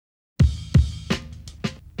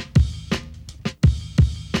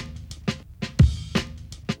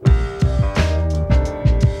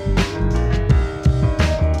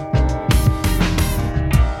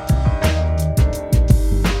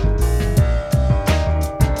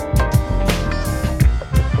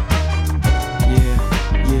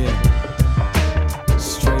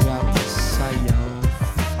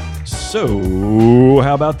So,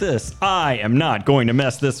 how about this? I am not going to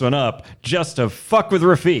mess this one up just to fuck with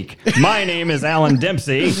Rafiq. My name is Alan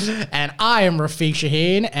Dempsey. And I am Rafiq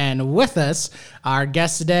Shaheen, and with us, our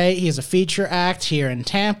guest today, he is a feature act here in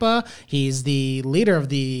Tampa. He's the leader of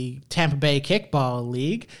the Tampa Bay Kickball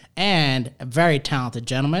League, and a very talented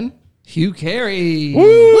gentleman. Hugh Carey.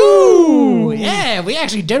 Woo! Yeah, we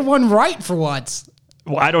actually did one right for once.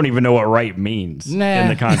 Well, I don't even know what right means in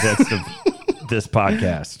the context of this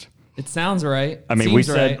podcast. It sounds right. I mean, Seems we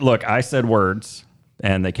said, right. look, I said words,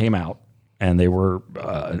 and they came out, and they were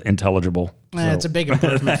intelligible. It's a big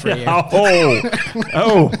improvement for you.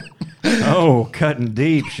 Oh, cutting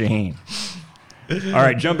deep, Shane. All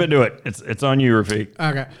right, jump into it. It's on you, Rafiq.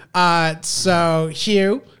 Okay. So,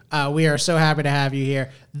 Hugh, we are so happy to have you here.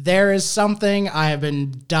 There is something I have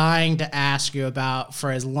been dying to ask you about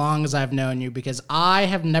for as long as I've known you, because I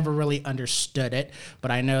have never really understood it,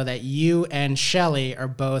 but I know that you and Shelly are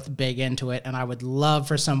both big into it, and I would love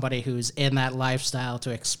for somebody who's in that lifestyle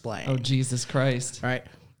to explain. Oh, Jesus Christ. Right.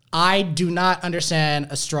 I do not understand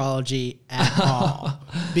astrology at all,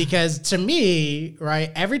 because to me,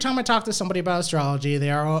 right, every time I talk to somebody about astrology,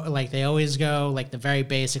 they always go like the very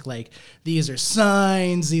basic, like, these are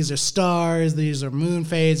signs, these are stars, these are moon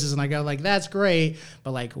phases, and I go like, that's great,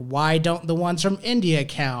 but like, why don't the ones from India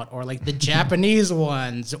count, or like the Japanese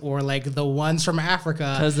ones, or like the ones from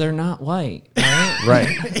Africa? Because they're not white, right?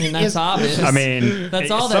 Right. I mean, that's obvious. I mean,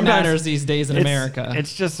 that's all that matters these days in America.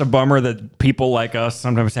 It's just a bummer that people like us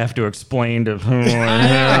sometimes have to explain to.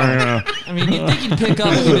 I mean, you'd think you'd pick up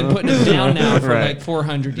what we've been putting it down now for like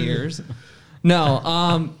 400 years.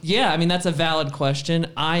 No, yeah, I mean, that's a valid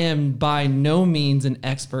question. I am by no means an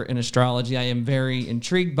expert in astrology. I am very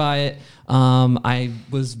intrigued by it. I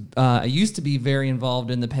used to be very involved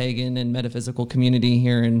in the pagan and metaphysical community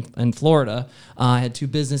here in Florida. I had two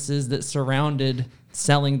businesses that surrounded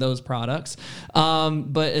selling those products.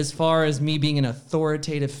 But as far as me being an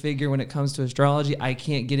authoritative figure when it comes to astrology, I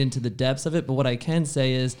can't get into the depths of it. But what I can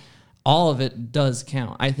say is all of it does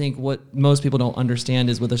count. I think what most people don't understand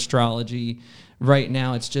is with astrology, right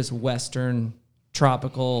now it's just Western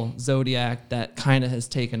tropical zodiac that kind of has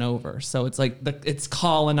taken over. So it's like it's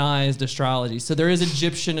colonized astrology. So there is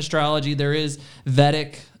Egyptian astrology, there is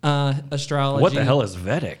Vedic astrology. What the hell is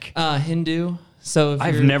Vedic? Hindu. So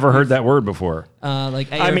I've never heard that word before. Like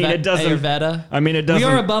Ayurveda. I mean, it doesn't.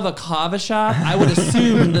 We are above a kava shop. I would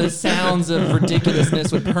assume the sounds of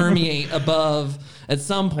ridiculousness would permeate above at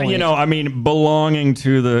some point. You know, I mean, belonging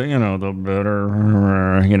to the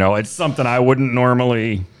better, it's something I wouldn't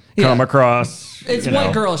normally come across. It's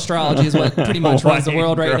white girl astrology is what pretty much runs the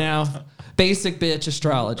world right now. Basic bitch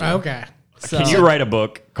astrology. Okay. So, can you write a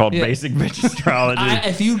book called Basic Bitch Astrology?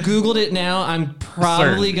 If you Googled it now, I'm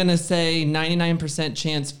probably going to say 99%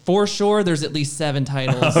 chance for sure there's at least 7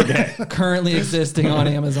 titles currently existing on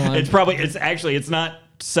Amazon. It's not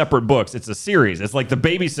separate books. It's a series. It's like the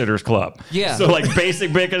Babysitter's Club. Yeah. So like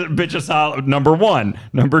Basic Bitch Astrology, number 1,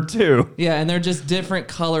 number 2. Yeah, and they're just different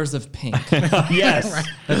colors of pink. Yes. Right.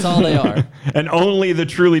 That's all they are. And only the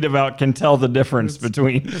truly devout can tell the difference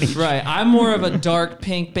between each. Right. I'm more of a dark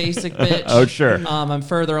pink basic bitch. Oh, sure. I'm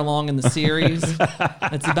further along in the series.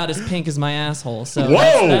 It's about as pink as my asshole. So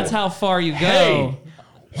Whoa! That's how far you go. Hey.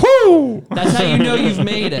 Woo! That's how you know you've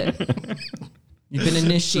made it. You've been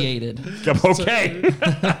initiated. Okay.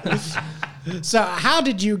 So how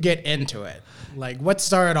did you get into it? Like, what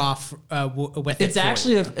started off with it? It's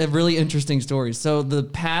actually a really interesting story. So the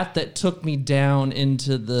path that took me down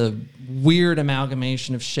into the weird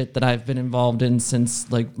amalgamation of shit that I've been involved in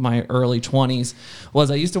since like my early 20s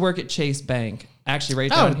was I used to work at Chase Bank, actually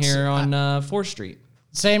right down here on 4th Street.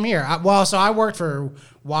 Same here. So I worked for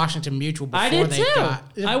Washington Mutual before I did they too. got...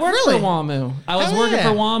 I worked for WAMU. I was working for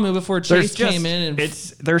WAMU before Chase came in. And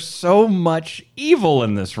there's so much evil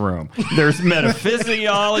in this room. There's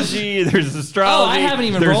metaphysiology. There's astrology. Oh, I haven't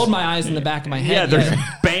even rolled my eyes in the back of my head. Yeah, there's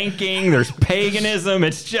banking. There's paganism.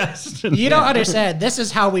 It's just you don't understand. This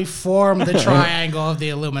is how we form the triangle of the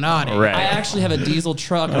Illuminati. Right. I actually have a diesel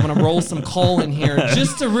truck. I'm going to roll some coal in here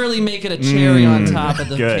just to really make it a cherry on top of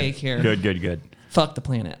the cake here. Good. Fuck the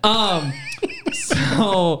planet.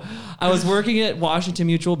 So I was working at Washington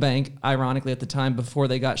Mutual Bank, ironically at the time before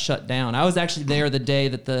they got shut down. I was actually there the day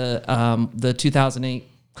that the 2008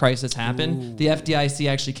 crisis happened. Ooh. The FDIC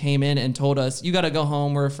actually came in and told us, you got to go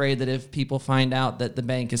home. We're afraid that if people find out that the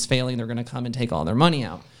bank is failing, they're going to come and take all their money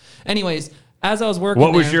out. Anyways, as I was working,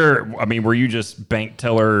 What was there, were you just bank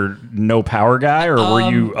teller, no power guy, or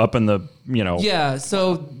were you up in the, Yeah,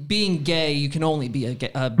 so being gay, you can only be a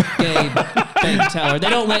gay bank teller. They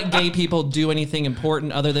don't let gay people do anything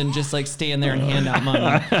important other than just like stand there and hand out money.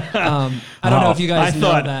 I don't know if you guys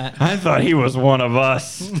know that. I thought he was one of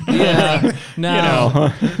us. Yeah,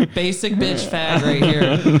 no, basic bitch fag right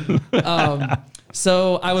here.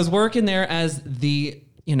 So I was working there as the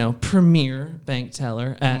premier bank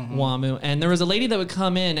teller at WAMU. And there was a lady that would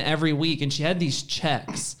come in every week and she had these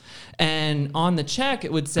checks. And on the check,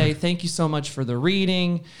 it would say, "Thank you so much for the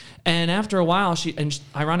reading." And after a while,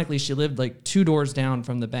 ironically, she lived like 2 doors down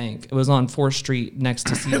from the bank. It was on 4th Street next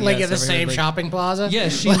to CVS. Like at the same shopping plaza? Yeah,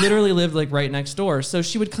 she literally lived like right next door. So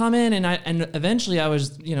she would come in and eventually I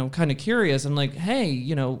was, kind of curious. I'm like, "Hey,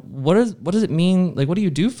 what does it mean? Like, what do you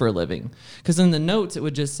do for a living?" Because in the notes, it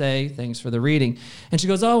would just say, "Thanks for the reading." And she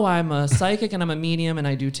goes, "Oh, I'm a psychic and I'm a medium and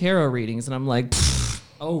I do tarot readings." And I'm like,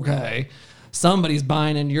 "Okay. Somebody's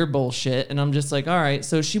buying into your bullshit." And I'm just like, all right.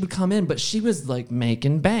 So she would come in, but she was like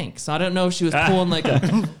making bank. So I don't know if she was pulling like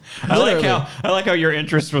a. I like how your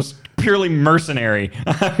interest was purely mercenary.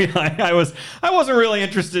 I wasn't really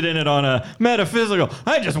interested in it on a metaphysical.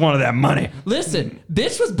 I just wanted that money. Listen,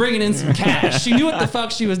 bitch was bringing in some cash. She knew what the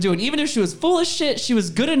fuck she was doing. Even if she was full of shit, she was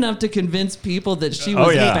good enough to convince people that she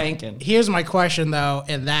was banking. Here's my question though,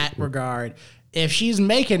 in that regard: if she's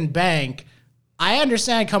making bank, I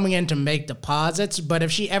understand coming in to make deposits, but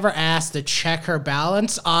if she ever asks to check her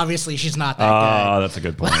balance, obviously she's not that good. Oh, that's a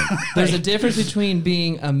good point. There's a difference between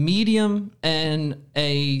being a medium and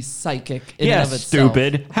a psychic in and of itself.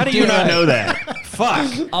 Stupid. How do you not know that?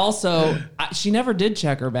 Fuck. Also, she never did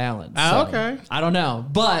check her balance. Oh, okay. I don't know,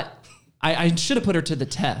 but I should have put her to the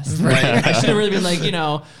test. Right? I should have really been like, you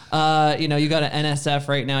got an NSF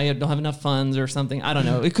right now. You don't have enough funds or something. I don't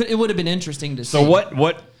know. It would have been interesting to see. So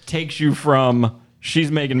what takes you from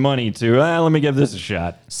she's making money to let me give this a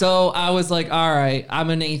shot? So I was like, all right, I'm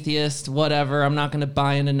an atheist, whatever. I'm not going to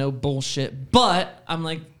buy into no bullshit. But I'm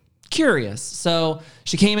like curious. So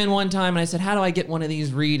she came in one time and I said, "How do I get one of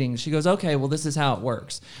these readings?" She goes, "Okay, well, this is how it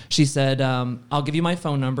works." She said, "I'll give you my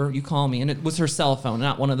phone number. You call me." And it was her cell phone,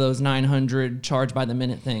 not one of those 900 charge by the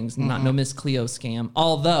minute things, not no Miss Cleo scam,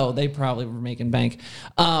 although they probably were making bank.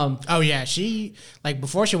 Oh, yeah. She,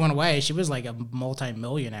 before she went away, she was like a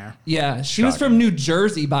multi-millionaire. Yeah, she was from New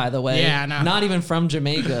Jersey, by the way. Yeah, I know. Not even from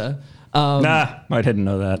Jamaica. I didn't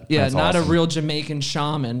know that. Yeah, That's not awesome. a real Jamaican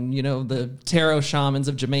shaman, the tarot shamans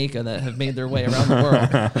of Jamaica that have made their way around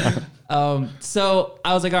the world. So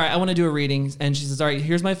I was like, all right, I want to do a reading. And she says, all right,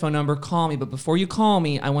 here's my phone number. Call me. But before you call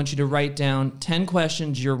me, I want you to write down 10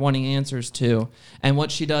 questions you're wanting answers to. And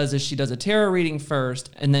what she does is she does a tarot reading first,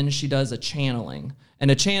 and then she does a channeling.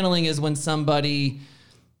 And a channeling is when somebody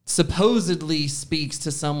supposedly speaks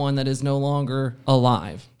to someone that is no longer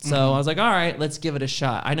alive. So I was like, all right, let's give it a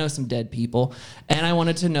shot. I know some dead people, and I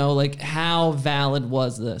wanted to know how valid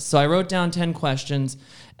was this? So I wrote down 10 questions.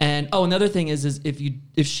 And another thing is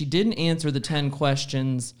if she didn't answer the 10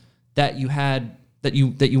 questions that you had that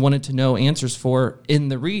you wanted to know answers for in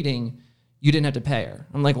the reading, you didn't have to pay her.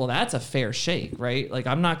 I'm like, well, that's a fair shake, right? Like,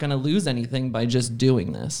 I'm not going to lose anything by just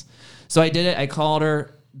doing this. So I did it. I called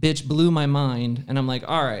her. Bitch blew my mind, and I'm like,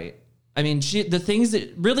 all right. I mean, the things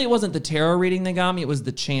that really, it wasn't the tarot reading that got me; it was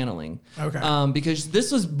the channeling. Okay. Because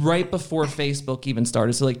this was right before Facebook even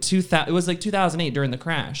started, so it was like 2008 during the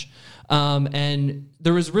crash, and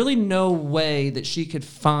there was really no way that she could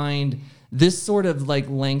find this sort of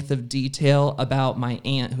length of detail about my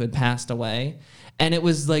aunt who had passed away, and it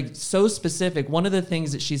was so specific. One of the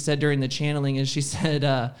things that she said during the channeling is she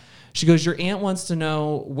said. She goes, "Your aunt wants to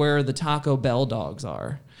know where the Taco Bell dogs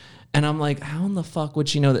are." And I'm like, how in the fuck would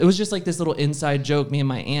she know that? It was just this little inside joke me and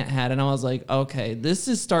my aunt had. And I was like, okay, this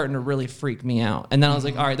is starting to really freak me out. And then I was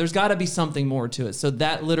like, all right, there's got to be something more to it. So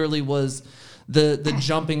that literally was the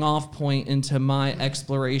jumping off point into my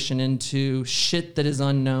exploration into shit that is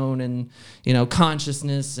unknown and,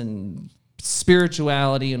 consciousness and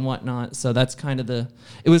spirituality and whatnot. So that's kind of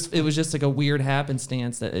it was just a weird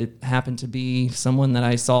happenstance that it happened to be someone that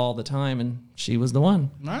I saw all the time, and she was the one.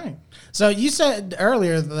 All right. So you said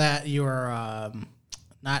earlier that you were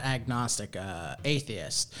not agnostic,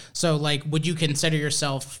 atheist. So would you consider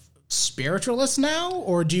yourself spiritualist now,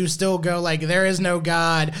 or do you still go there is no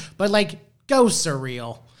God, but ghosts are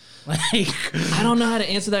real? I don't know how to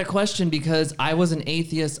answer that question because I was an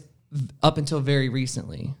atheist up until very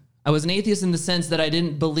recently. I was an atheist in the sense that I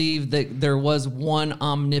didn't believe that there was one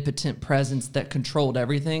omnipotent presence that controlled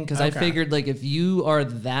everything. Because I figured, if you are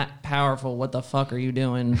that powerful, what the fuck are you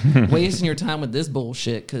doing wasting your time with this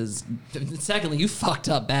bullshit? Because secondly, you fucked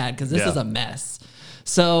up bad because this is a mess.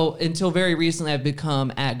 So until very recently, I've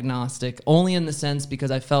become agnostic, only in the sense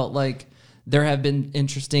because I felt like there have been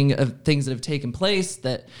interesting things that have taken place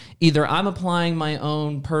that either I'm applying my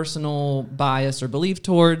own personal bias or belief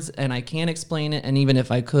towards, and I can't explain it. And even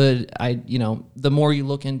if I could, the more you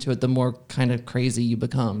look into it, the more kind of crazy you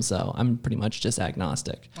become. So I'm pretty much just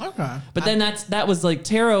agnostic. Okay. But then that was like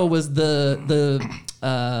tarot was the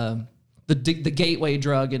gateway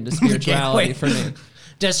drug into spirituality for me.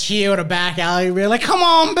 Just Hugh in a back alley, be like, "Come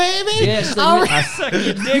on, baby." Yeah, I suck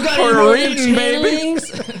your dick you got for any a more reading, baby.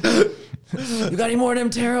 baby? You got any more of them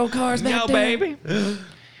tarot cards back No, there? baby.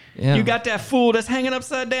 Yeah. You got that fool that's hanging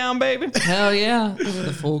upside down, baby. Hell yeah.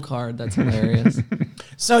 The full card. That's hilarious.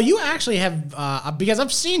 So you actually have, because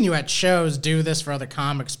I've seen you at shows do this for other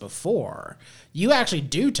comics before. You actually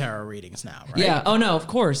do tarot readings now, right? Yeah. Oh, no, of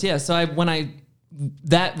course. Yeah. So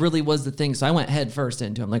that really was the thing. So I went head first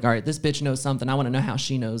into it. I'm like, all right, this bitch knows something. I want to know how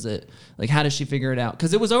she knows it. Like, how does she figure it out?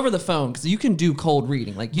 Because it was over the phone. Because you can do cold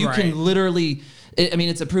reading. Like, you can literally...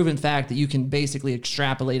 it's a proven fact that you can basically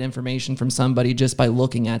extrapolate information from somebody just by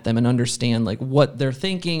looking at them and understand like what they're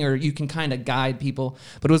thinking, or you can kind of guide people.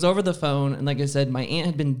 But it was over the phone. And like I said, my aunt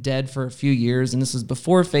had been dead for a few years, and this was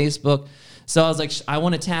before Facebook. So I was like, I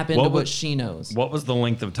want to tap into what she knows. What was the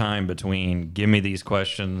length of time between give me these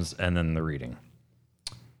questions and then the reading?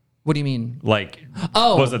 What do you mean? Like,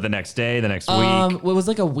 was it the next day, the next week? It was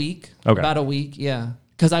like a week. Okay. About a week, yeah.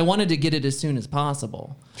 Because I wanted to get it as soon as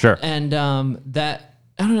possible. Sure. And I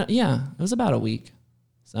don't know. Yeah, it was about a week.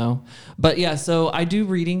 So, but yeah, so I do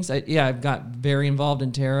readings. I've got very involved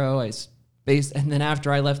in tarot. And then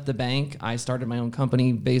after I left the bank, I started my own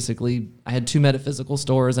company. Basically, I had 2 metaphysical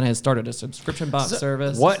stores, and I had started a subscription box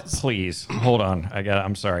service. What? Please hold on.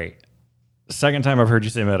 I'm sorry. Second time I've heard you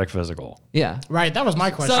say metaphysical. Yeah. Right. That was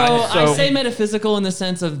my question. So I say metaphysical in the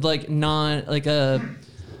sense of like a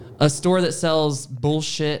store that sells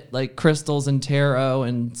bullshit like crystals and tarot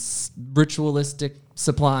and ritualistic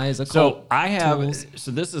supplies. So I have. Tools.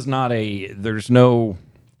 So this is not a. There's no.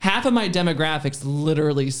 Half of my demographics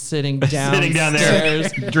literally sitting downstairs. down there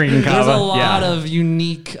drinking kava. There's a lot of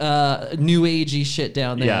unique new agey shit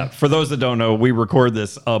down there. Yeah. For those that don't know, we record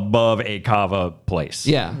this above a kava place.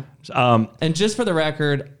 Yeah. And just for the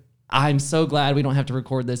record, I'm so glad we don't have to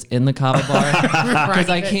record this in the kava bar because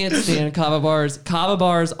I can't stand kava bars. Kava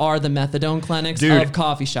bars are the methadone clinics of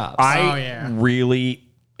coffee shops. I really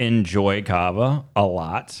enjoy kava a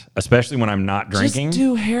lot, especially when I'm not drinking. Just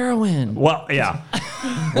do heroin. Well, yeah.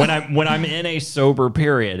 when I'm in a sober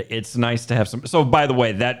period, it's nice to have some. So, by the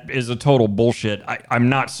way, that is a total bullshit. I'm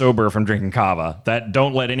not sober from drinking kava.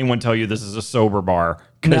 Don't let anyone tell you this is a sober bar,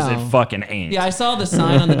 because it fucking ain't. Yeah, I saw the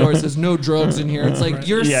sign on the door that says no drugs in here. It's like,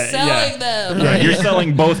 you're selling them. Yeah, you're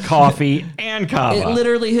selling both coffee and kava. It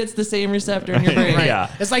literally hits the same receptor in your brain. Right.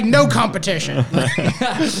 Yeah. It's like no competition.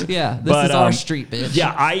 Yeah, this is our street, bitch.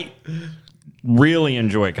 Yeah, I really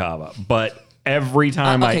enjoy kava, but every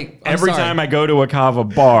time time I go to a kava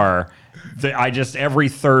bar, every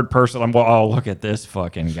third person, look at this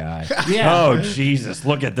fucking guy. Yeah. Oh, Jesus,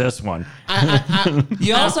 look at this one.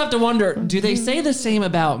 You also have to wonder, do they say the same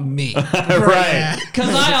about me? Right.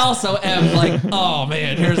 Because I also am like, oh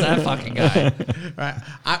man, here's that fucking guy. Right.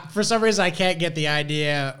 For some reason, I can't get the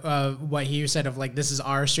idea of what he said of like, this is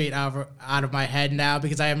our street out of my head now,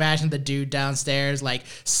 because I imagine the dude downstairs like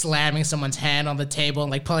slamming someone's hand on the table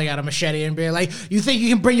and like pulling out a machete and being like, you think you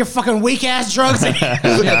can bring your fucking weak ass drugs in here?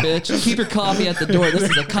 Yeah, bitch. Keep your coffee at the door. This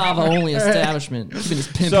is a kava only establishment. Keeping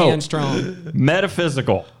this pimp hand strong.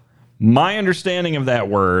 Metaphysical. My understanding of that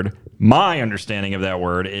word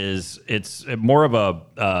is it's more of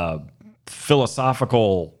a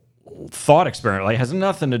philosophical thought experiment. Like, it has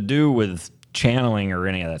nothing to do with channeling or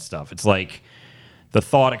any of that stuff. It's like the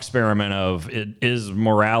thought experiment of, is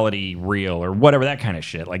morality real or whatever, that kind of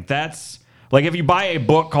shit. Like, that's like, if you buy a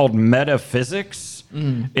book called Metaphysics,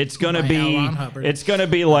 it's gonna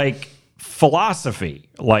be like philosophy,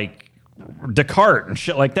 like Descartes and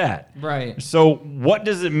shit like that. Right. So what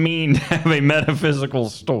does it mean to have a metaphysical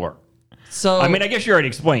store? So I mean, I guess you already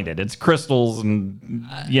explained it. It's crystals and,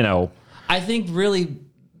 I think really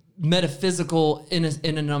metaphysical in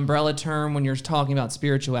an umbrella term when you're talking about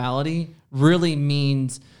spirituality really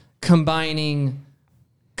means combining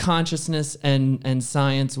consciousness and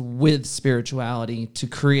science with spirituality to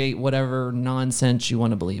create whatever nonsense you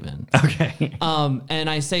want to believe in. Okay. And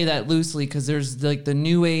I say that loosely because there's like the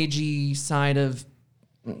new agey side of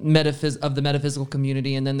of the metaphysical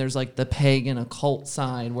community, and then there's like the pagan occult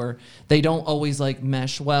side where they don't always like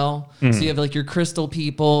mesh well. So you have like your crystal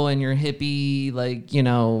people and your hippie, like, you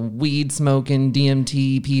know, weed smoking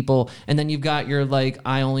DMT people, and then you've got your like,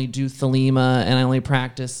 I only do thelema and I only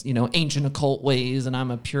practice, you know, ancient occult ways, and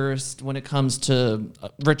I'm a purist when it comes to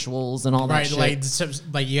rituals and all that shit.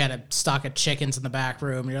 Like you had a stock of chickens in the back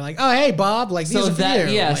room, and you're like, oh hey Bob, like these are for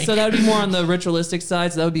you. Yeah, like, so that would be more on the ritualistic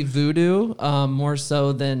side. So that would be voodoo, more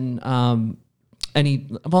so than any.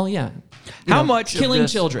 Well, yeah. How much killing of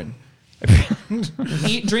this, children?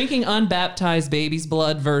 Drinking unbaptized baby's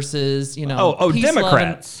blood versus, you know,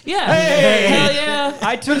 Democrats. Yeah, Hey! hell yeah.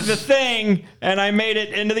 I took the thing and I made it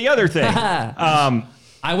into the other thing.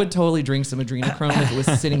 I would totally drink some adrenochrome if it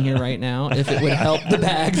was sitting here right now. If it would help the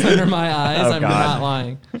bags under my eyes, I'm not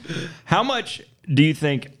lying. How much do you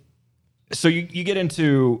think? So you get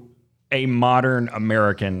into a modern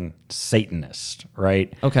American Satanist,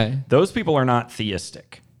 right? Okay. Those people are not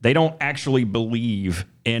theistic. They don't actually believe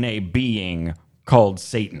in a being called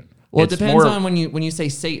Satan. Well, it depends on when you say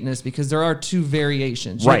Satanist, because there are two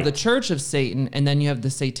variations. You Right. have the Church of Satan, and then you have the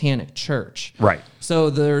Satanic Church. Right. So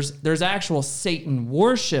there's actual Satan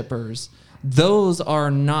worshipers. Those are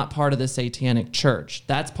not part of the Satanic Church.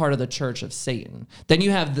 That's part of the Church of Satan. Then you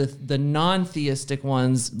have the non-theistic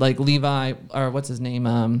ones like Levi, or what's his name?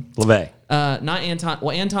 LaVey. Not Anton.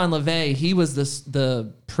 Well, Anton LaVey, he was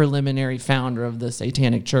the preliminary founder of the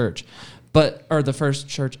Satanic Church, or the first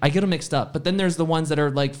church. I get them mixed up. But then there's the ones that are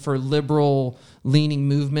like for liberal leaning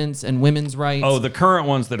movements and women's rights. Oh, the current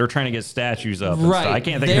ones that are trying to get statues up. Right. I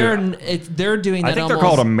can't think of it. They're doing that. I think they're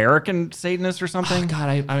called American Satanists or something. Oh,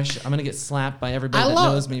 God, I'm gonna get slapped by everybody that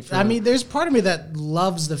knows me. I mean, there's part of me that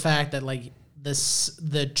loves the fact that like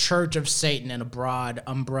the Church of Satan, in a broad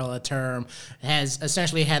umbrella term, has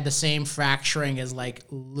essentially had the same fracturing as like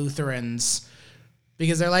Lutherans.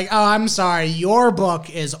 Because they're like, oh, I'm sorry, your book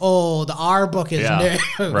is old, our book is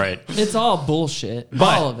new. Right. It's all bullshit.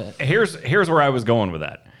 But all of it. Here's where I was going with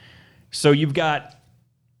that. So you've got,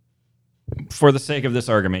 for the sake of this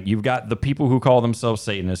argument, you've got the people who call themselves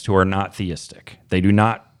Satanists who are not theistic. They do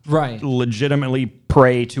not legitimately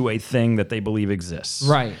pray to a thing that they believe exists.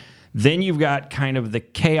 Right. Then you've got kind of the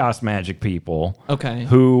chaos magic people Okay.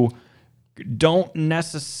 who don't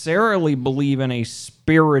necessarily believe in a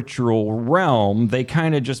spiritual realm. They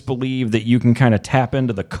kind of just believe that you can kind of tap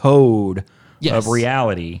into the code of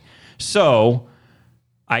reality. So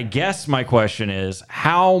I guess my question is,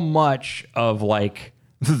 how much of like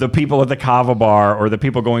the people at the kava bar or the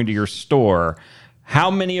people going to your store, how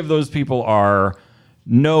many of those people are,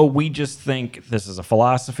 no, we just think this is a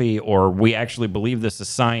philosophy, or we actually believe this is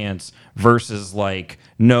science, versus like,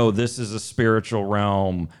 no, this is a spiritual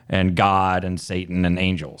realm and God and Satan and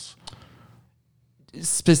angels?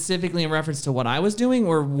 Specifically in reference to what I was doing,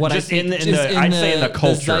 or what just I think, I'd say in the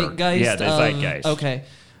culture. The zeitgeist. Yeah, the zeitgeist. Okay.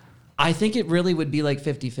 I think it really would be like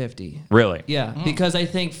 50-50. Really? Yeah, because I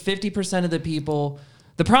think 50% of the people,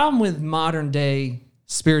 the problem with modern day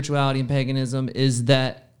spirituality and paganism is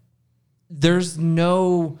that there is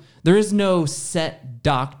no set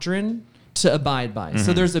doctrine to abide by.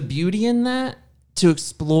 So there's a beauty in that, to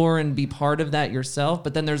explore and be part of that yourself,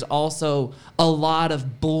 but then there's also a lot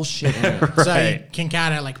of bullshit in it. So you can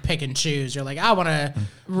kind of like pick and choose. You're like, I want to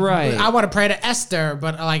pray to Esther,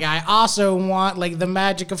 but like I also want like the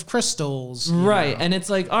magic of crystals. Right. know? And it's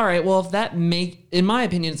like, all right, well, if that in my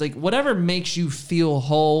opinion, it's like whatever makes you feel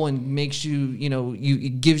whole and makes you,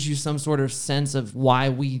 it gives you some sort of sense of why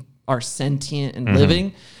we are sentient and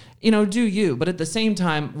living, do you. But at the same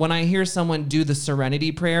time, when I hear someone do the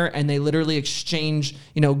serenity prayer and they literally exchange,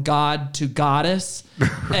 God to goddess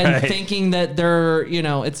and thinking that they're,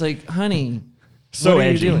 it's like, honey, so what are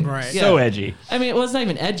edgy. you doing? Right. So edgy. I mean, it's not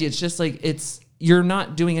even edgy. It's just like, you're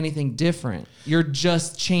not doing anything different. You're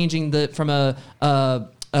just changing from a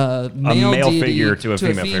male figure to a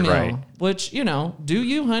female figure, right? Which, do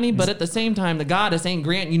you, honey? But at the same time, the goddess ain't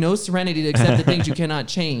granting you no serenity to accept the things you cannot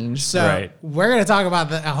change. So we're going to talk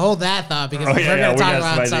about hold that thought, because we're going to talk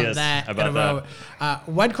about some of that in a moment.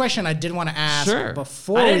 One question I did want to ask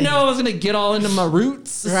before. I didn't know I was going to get all into my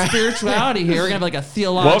roots of spirituality here. We're going to have like a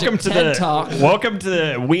theological TED talk.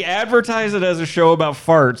 We advertise it as a show about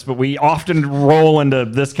farts, but we often roll into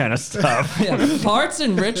this kind of stuff. Farts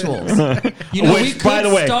and rituals. We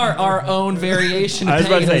could start our own variation of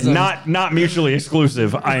paganism. I was about to say, not mutually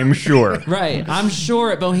exclusive, I am sure. Right. I'm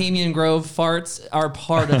sure at Bohemian Grove, farts are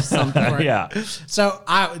part of something. Right? Yeah. So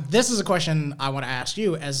this is a question I want to ask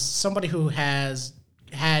you as somebody who has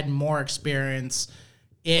had more experience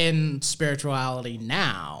in spirituality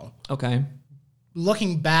now. Okay.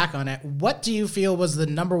 looking back on it, what do you feel was the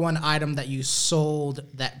number one item that you sold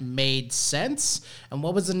that made sense? And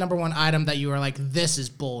what was the number one item that you were like, this is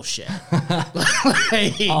bullshit?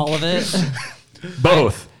 Like, All of it.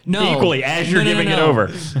 Both. No. Equally as you're giving it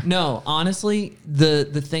over. No, honestly,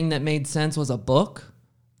 the thing that made sense was a book.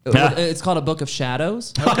 It's called A Book of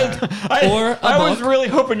Shadows. I was really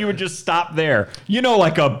hoping you would just stop there. You know,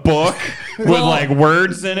 like a book with like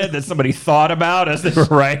words in it that somebody thought about as they were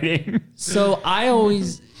writing. So I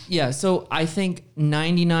think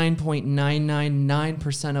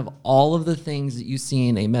 99.999% of all of the things that you see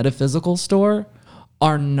in a metaphysical store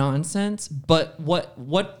are nonsense. But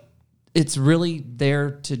what it's really there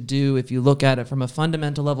to do, if you look at it from a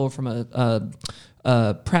fundamental level, from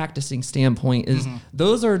a practicing standpoint, is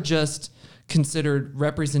those are just considered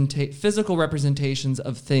physical representations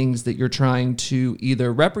of things that you're trying to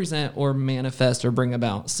either represent or manifest or bring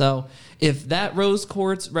about. So if that rose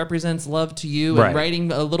quartz represents love to you, and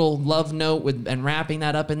writing a little love note and wrapping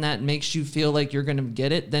that up in that makes you feel like you're going to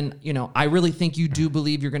get it, then, I really think you do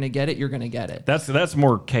believe you're going to get it. You're going to get it. That's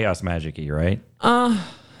more chaos magic-y, right?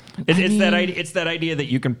 It's that idea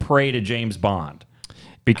that you can pray to James Bond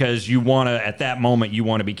because you want to, at that moment, you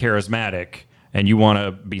want to be charismatic and you want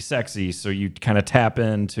to be sexy, so you kind of tap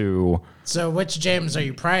into. So which James are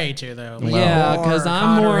you praying to, though? Like, yeah, because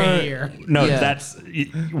I'm more. No, that's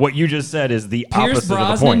what you just said is the Pierce opposite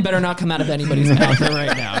Brosnan of the point. Better not come out of anybody's mouth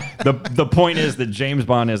right now. The point is that James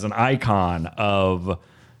Bond is an icon of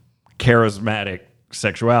charismatic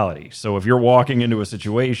sexuality. So if you're walking into a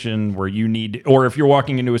situation where you need, or if you're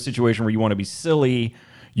walking into a situation where you want to be silly,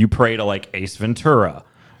 you pray to like Ace Ventura.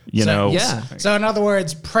 You know? Yeah. So in other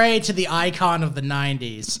words, pray to the icon of the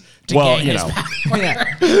 90s to gain his power.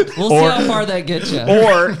 Yeah. We'll see how far that gets you.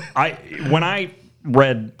 Or when I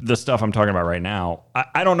read the stuff I'm talking about right now,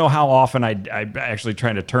 I don't know how often I actually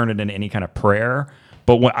trying to turn it into any kind of prayer,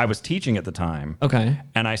 but when I was teaching at the time. Okay.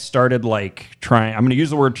 And I started like I'm going to use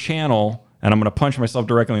the word channel, and I'm going to punch myself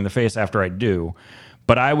directly in the face after I do.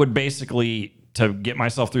 But I would basically, to get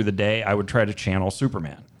myself through the day, I would try to channel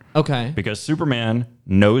Superman. Okay. Because Superman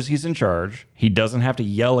knows he's in charge. He doesn't have to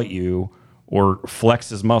yell at you or flex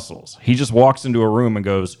his muscles. He just walks into a room and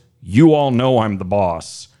goes, you all know I'm the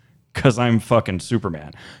boss because I'm fucking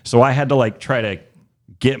Superman. So I had to like try to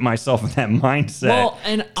get myself in that mindset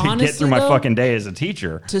and to honestly, get through my fucking day as a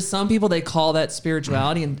teacher. To some people, they call that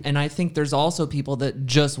spirituality. And I think there's also people that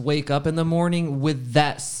just wake up in the morning with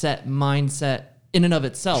that set mindset in and of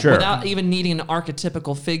itself, without even needing an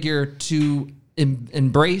archetypical figure to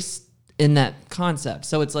embrace in that concept.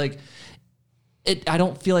 So it's like, I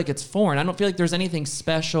don't feel like it's foreign. I don't feel like there's anything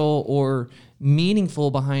special or meaningful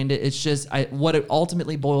behind it. It's just what it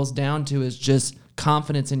ultimately boils down to is just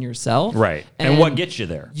confidence in yourself. Right. And what gets you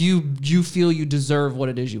there? You feel you deserve what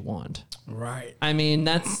it is you want. Right. I mean,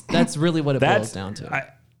 that's really what it boils down to.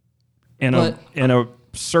 In a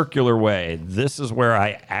circular way, this is where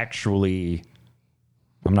I actually,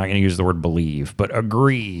 I'm not going to use the word believe, but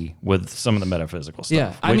agree with some of the metaphysical stuff.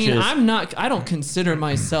 Yeah. I mean, I don't consider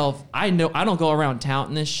myself, I don't go around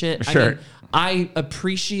touting this shit. Sure. I mean, I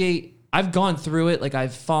appreciate, I've gone through it. Like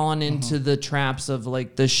I've fallen into the traps of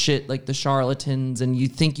like the shit, like the charlatans, and you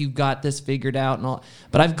think you got this figured out and all,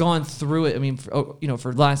 but I've gone through it. I mean, for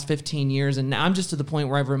the last 15 years, and now I'm just to the point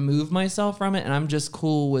where I've removed myself from it and I'm just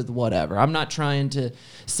cool with whatever. I'm not trying to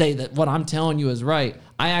say that what I'm telling you is right.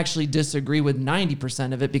 I actually disagree with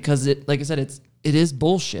 90% of it because like I said, it is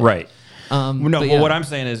bullshit. Right. But what I'm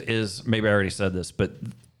saying is maybe I already said this, but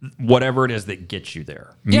whatever it is that gets you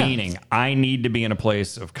there, meaning I need to be in a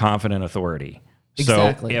place of confident authority.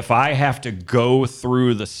 Exactly. So if I have to go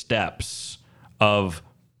through the steps of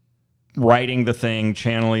writing the thing,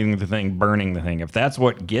 channeling the thing, burning the thing, if that's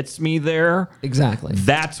what gets me there, exactly,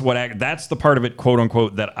 that's the part of it, quote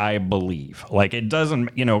unquote, that I believe. Like it doesn't,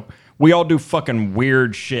 we all do fucking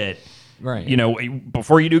weird shit. Right.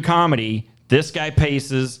 Before you do comedy, this guy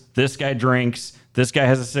paces, this guy drinks, this guy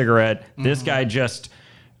has a cigarette, this guy just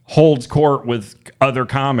holds court with other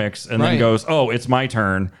comics and then goes, oh, it's my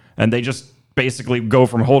turn. And they just basically go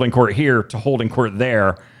from holding court here to holding court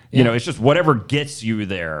there. It's just whatever gets you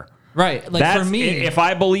there. Right. Like for me, if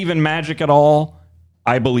I believe in magic at all,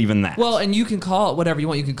 I believe in that. Well, and you can call it whatever you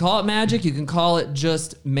want. You can call it magic. You can call it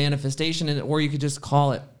just manifestation, or you could just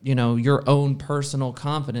call it, your own personal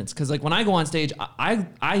confidence. Because like when I go on stage,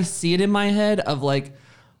 I see it in my head of like,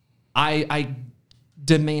 I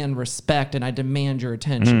demand respect and I demand your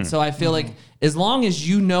attention. So I feel like as long as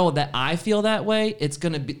you know that I feel that way, it's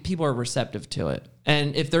gonna be, people are receptive to it.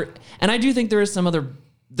 And I do think there is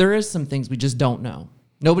some things we just don't know.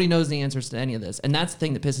 Nobody knows the answers to any of this. And that's the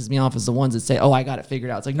thing that pisses me off is the ones that say, oh, I got it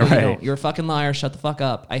figured out. It's like, no, you don't. You're a fucking liar. Shut the fuck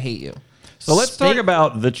up. I hate you. So let's talk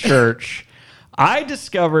about the church. I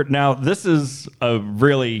discovered, now this is a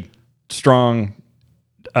really strong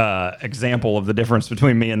example of the difference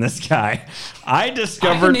between me and this guy. I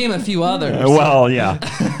discovered... I can name a few others. Well, yeah.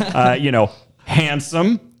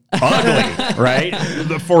 Handsome, ugly, right?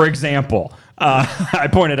 For example. I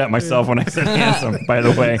pointed at myself when I said handsome, by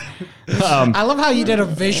the way. I love how you did a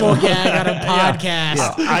visual gag on a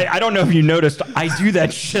podcast. Yeah. I don't know if you noticed, I do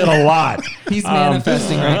that shit a lot. He's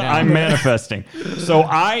manifesting right now. I'm manifesting. So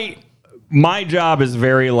my job is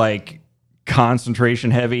very like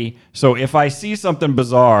concentration heavy. So if I see something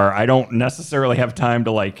bizarre, I don't necessarily have time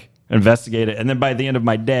to like investigate it. And then by the end of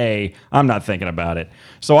my day, I'm not thinking about it.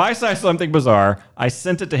 So I saw something bizarre. I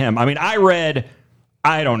sent it to him. I mean, I read,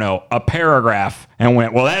 I don't know, a paragraph and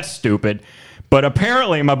went, well, that's stupid. But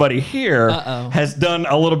apparently my buddy here has done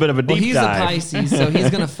a little bit of a deep he's dive. A Pisces, so he's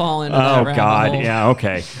going to fall into that rabbit hole. Yeah,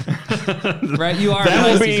 okay. Right, you are that a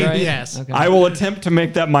Pisces, will be, right? Yes. Okay. I will attempt to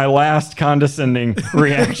make that my last condescending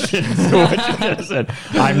reaction to what you just said.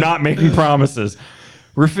 I'm not making promises.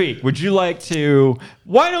 Rafiq, would you like to,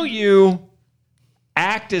 why don't you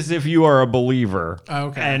act as if you are a believer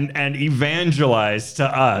and evangelize to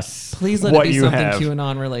us Please let what it be you something have.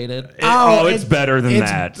 QAnon related. It's better than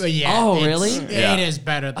that. Yeah, Oh, really? It is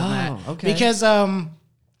better than that. Okay. Because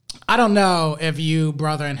I don't know if you,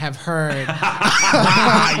 brethren, have heard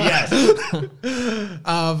Yes.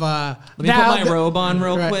 of Let me put my robe on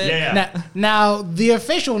real quick. Yeah. Now, the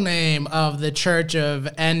official name of the Church of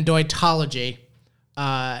Andoitology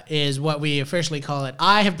is what we officially call it.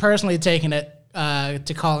 I have personally taken it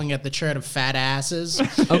to calling it the Church of Fat Asses.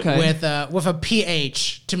 Okay. With a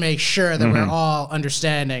PH to make sure that we're all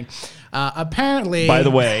understanding. Apparently, By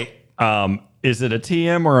the way, is it a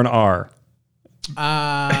TM or an R?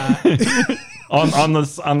 On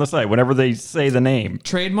the site, whenever they say the name.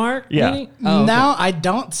 Trademark? Yeah. Meaning? Oh, okay. now I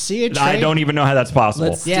don't see it. I don't even know how that's possible.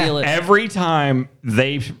 Let's steal it. Every time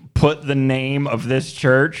they put the name of this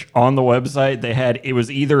church on the website, it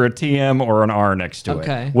was either a TM or an R next to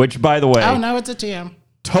Okay. it. Which, by the way, Oh no, it's a TM.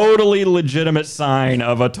 totally legitimate sign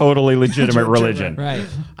of a totally legitimate religion. Right.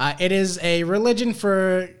 It is a religion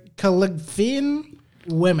for Caligfian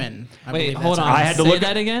women. I Wait, believe hold that's on. I had to Say look-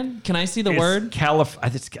 that again? Can I see the It's word?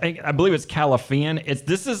 I believe it's Califian.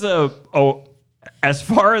 This is as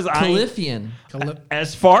far as Califian.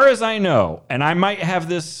 as far as I know, and I might have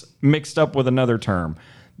this mixed up with another term,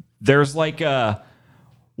 there's like a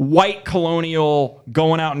white colonial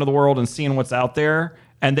going out into the world and seeing what's out there.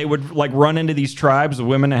 And they would like run into these tribes of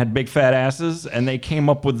women that had big fat asses. And they came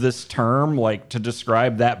up with this term like to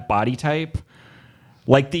describe that body type.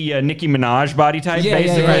 Like the Nicki Minaj body type,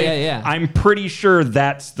 basically. Yeah. I'm pretty sure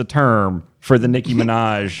that's the term for the Nicki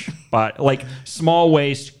Minaj body. Like small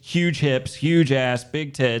waist, huge hips, huge ass,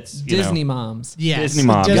 big tits. Disney moms. Yes, Disney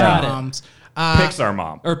mom, Disney got it. moms. Pixar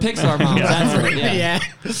mom. Or Pixar moms. That's it.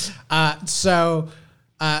 Yeah. So,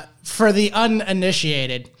 for the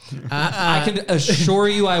uninitiated, I can assure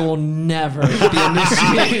you I will never be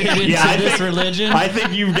initiated into this religion. I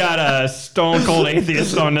think you've got a stone cold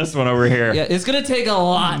atheist on this one over here. Yeah, it's going to take a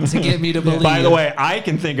lot to get me to believe. By the way, I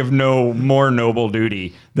can think of no more noble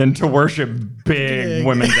duty than to worship big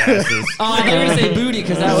women's asses. Oh, I thought you were going to say booty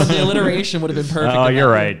because the alliteration would have been perfect. Oh, in you're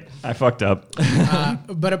that. right. I fucked up.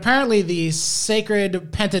 but apparently the sacred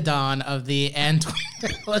pentadon of the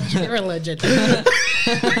Andoitology religion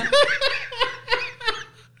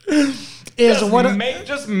is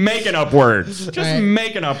Just making up words. Just Right.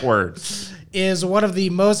 making up words. is one of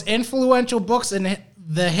the most influential books in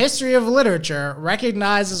the history of literature,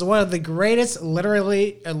 recognized as one of the greatest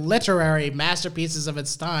literary masterpieces of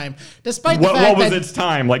its time, despite the fact What was that its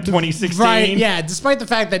time? Like 2016? right, yeah, despite the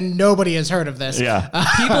fact that nobody has heard of this. Yeah.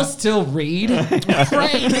 People still read.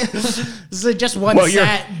 Right. This is just one Well,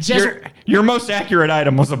 your most accurate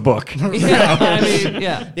item was a book. Yeah, I mean,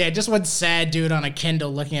 yeah. yeah, just one sad dude on a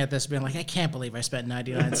Kindle looking at this being like, I can't believe I spent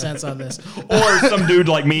 99 cents on this. Or some dude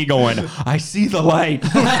like me going, I see the light.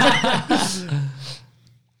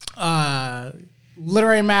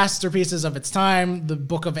 Literary masterpieces of its time, the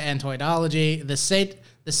Book of Andoitology, the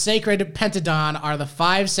Sacred Pentadon are the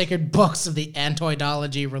 5 sacred books of the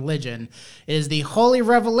Andoitology religion. It is the holy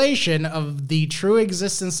revelation of the true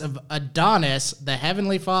existence of Adonis, the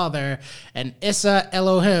Heavenly Father, and Issa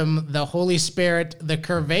Elohim, the Holy Spirit, the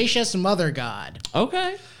curvaceous Mother God.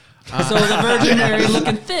 Okay. So the Virgin Mary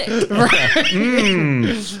looking thick.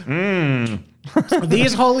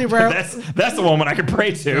 These holy That's the woman I could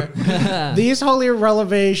pray to. These holy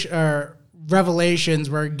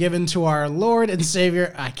revelations were given to our Lord and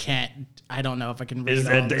Savior. I can't I don't know if I can read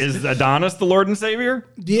Is Adonis the Lord and Savior?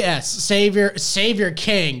 Yes, Savior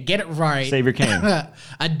King. Get it right. Savior King.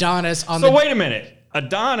 Adonis on So wait a minute.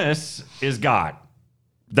 Adonis is God.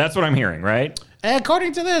 That's what I'm hearing, right?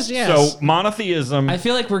 According to this, yes. So monotheism. I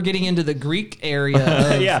feel like we're getting into the Greek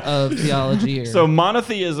area of theology here. So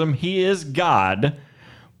monotheism, he is God,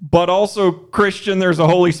 but also Christian, there's a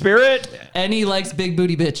Holy Spirit. And he likes big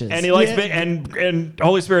booty bitches. And he likes big, and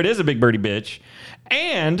Holy Spirit is a big birdie bitch.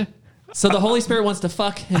 And so the Holy Spirit wants to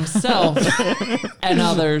fuck himself and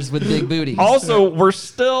others with big booties. also we're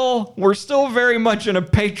still very much in a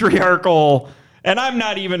patriarchal, and I'm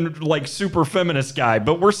not even like super feminist guy,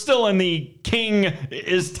 but we're still in the king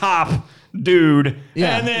is top dude.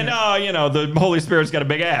 Yeah. And then the Holy Spirit's got a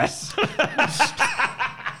big ass.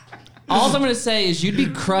 All I'm going to say is you'd be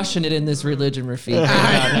crushing it in this religion, Rafiq.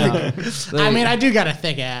 I mean, I do got a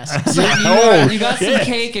thick ass. You got some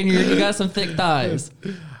cake and you got some thick thighs.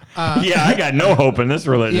 Yeah, I got no hope in this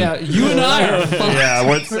religion. Yeah, you and I are fucked.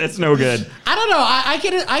 Yeah, it's no good. I don't know.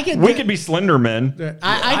 I can. We could be slender men.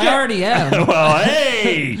 I already am. Well,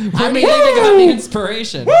 hey. I mean, they got the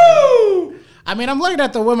inspiration. Woo! I mean, I'm looking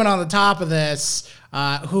at the women on the top of this,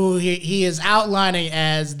 who he is outlining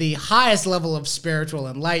as the highest level of spiritual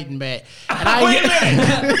enlightenment. And Wait a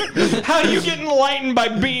minute. How do you get enlightened by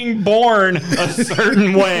being born a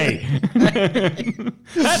certain way?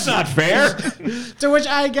 That's not fair. To which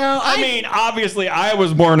I go, I mean, obviously, I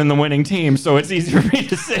was born in the winning team, so it's easy for me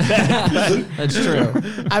to say that. That's true.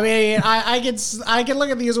 I mean, I can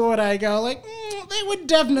look at these women and I go like, they would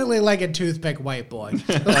definitely like a toothpick white boy.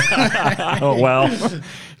 Oh, well,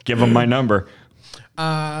 give them my number.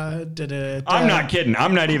 I'm I'm not kidding.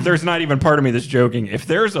 I'm not even. There's not even part of me that's joking. If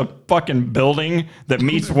there's a fucking building that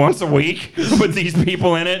meets once a week with these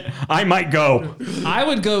people in it, I might go. I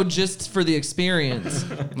would go just for the experience.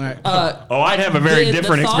 I'd have a very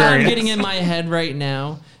different the thought experience. I'm getting in my head right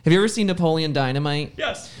now. Have you ever seen Napoleon Dynamite?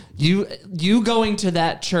 Yes. You going to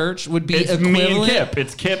that church would be It's equivalent. me and Kip.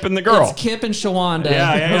 It's Kip and the girl. It's Kip and Shawanda,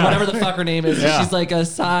 Yeah. or whatever the fuck her name is. Yeah. She's like a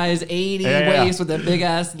size 80 waist with a big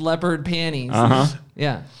ass leopard panties. Uh-huh.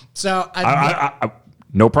 Yeah. So I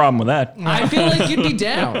no problem with that. I feel like you'd be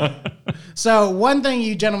down. So one thing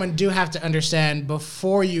you gentlemen do have to understand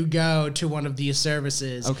before you go to one of these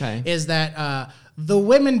services is that the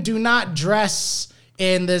women do not dress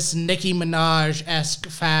in this Nicki Minaj-esque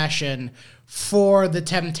fashion for the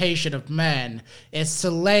temptation of men. It's to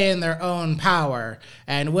lay in their own power.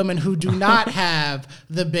 And women who do not have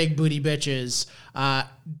the big booty bitches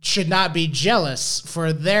should not be jealous,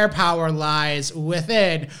 for their power lies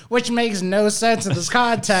within, which makes no sense in this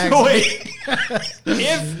context. Wait.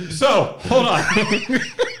 Hold on.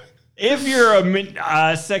 If you're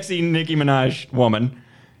a sexy Nicki Minaj woman,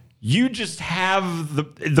 you just have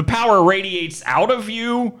the power radiates out of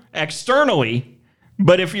you externally.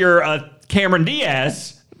 But if you're a Cameron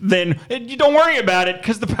Diaz, then you don't worry about it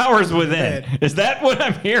because the power's within. Is that what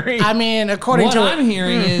I'm hearing? I mean, according What to I'm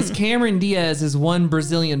hearing is Cameron Diaz is one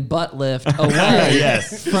Brazilian butt lift away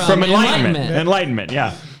yes. from enlightenment. Enlightenment,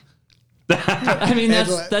 yeah. I mean,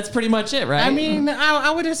 that's pretty much it, right? I mean,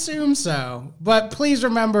 I would assume so. But please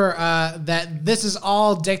remember that this is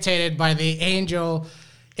all dictated by the angel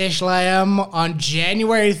Islam on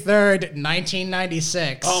January 3rd,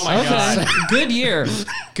 1996. Oh my God. Good year.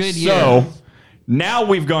 Good year. So now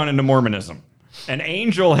we've gone into Mormonism. An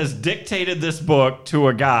angel has dictated this book to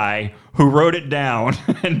a guy who wrote it down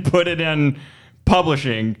and put it in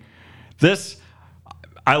publishing.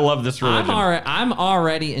 I love this religion. I'm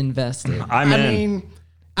already invested. I'm in. mean,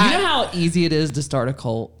 You know how easy it is to start a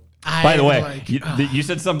cult? By the way, you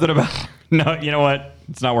said something about... No, you know what?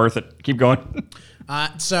 It's not worth it. Keep going.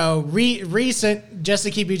 So recent, just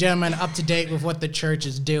to keep you gentlemen up to date with what the church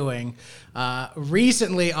is doing,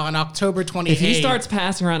 recently on October 28th. If he starts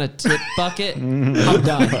passing around a tip bucket, I'm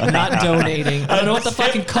done. I'm not donating. I don't know what the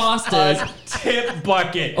fucking cost is. Tip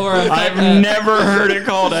bucket. Or I've never heard it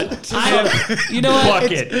called a tip You know what?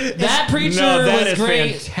 bucket. That preacher that was is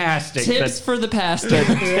great. fantastic. Tips for the pastor.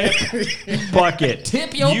 Bucket.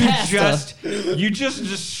 Tip your pastor. You just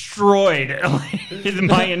destroyed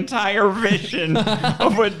my entire vision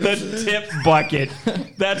of the tip bucket.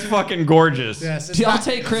 That's fucking gorgeous. Yes, Do y'all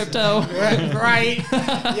take crypto? right.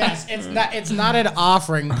 Yes, it's not an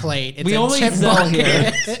offering plate. It's We a only tip sell bucket.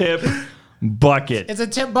 here. Tip bucket. It's a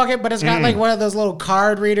tip bucket, but it's got like one of those little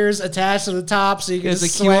card readers attached to the top, so you can Is a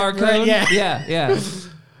just swipe, QR code? right? Yeah. Yeah.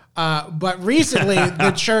 But recently,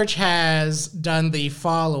 the church has done the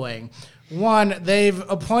following. One, they've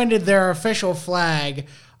appointed their official flag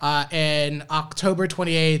in October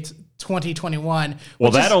 28th, 2021.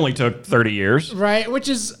 Well, that only took 30 years. Right, which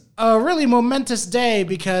is a really momentous day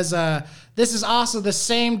because this is also the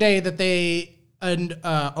same day that they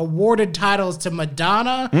awarded titles to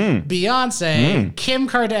Madonna, Beyonce, Kim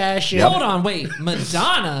Kardashian. Hold on, wait,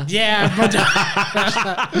 Madonna? Yeah,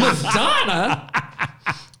 Madonna. Madonna?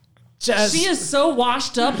 She is so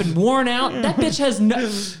washed up and worn out. That bitch has no...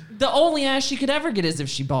 The only ass she could ever get is if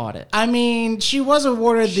she bought it. I mean, she was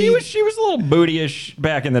awarded She was a little bootyish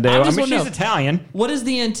back in the day. I mean, she's Italian. What is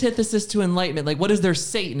the antithesis to enlightenment? Like, what is their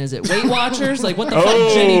Satan? Is it Weight Watchers? Like, what the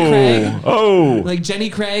fuck, Jenny Craig? Oh. Like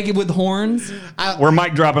Jenny Craig with horns? We're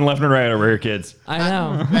mic dropping left and right over here, kids. I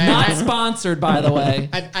know. Not sponsored, by the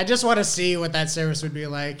way. I just want to see what that service would be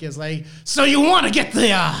like. Is like, so you want to get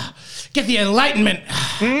the enlightenment.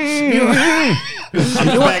 I'm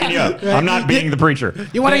just backing you up. I'm not being the preacher.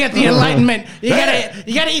 You want to get the enlightenment. You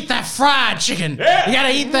gotta eat that fried chicken. Yeah. You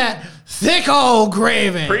gotta eat that thick old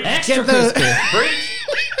gravy. Preach. Extra crispy. Preach.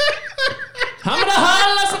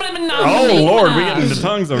 Oh, Lord, we get into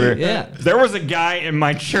tongues over here. Yeah. There was a guy in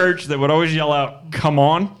my church that would always yell out, "Come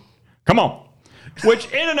on. Come on."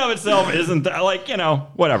 Which in and of itself isn't like,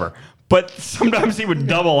 whatever. But sometimes he would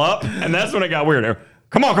double up, and that's when it got weirder.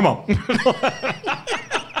 Come on, come on.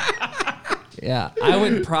 Yeah, I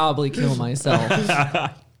would probably kill myself.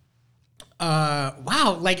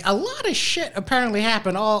 Wow, like a lot of shit apparently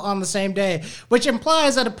happened all on the same day, which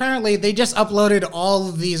implies that apparently they just uploaded all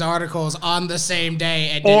of these articles on the same day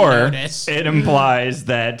and didn't notice. It implies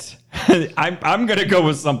that I'm going to go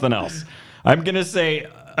with something else. I'm going to say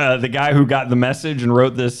the guy who got the message and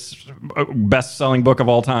wrote this best-selling book of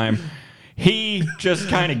all time, he just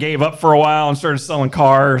kind of gave up for a while and started selling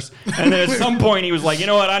cars. And then at some point he was like, you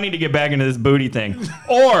know what? I need to get back into this booty thing.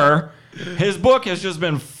 Or his book has just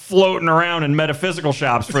been floating around in metaphysical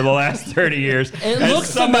shops for the last 30 years. It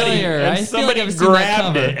looks familiar. And somebody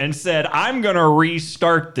grabbed it and said, I'm going to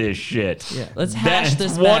restart this shit. Yeah, let's hash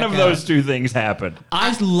this back One of up. those two things happened. I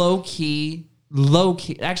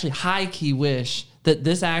actually high-key wish that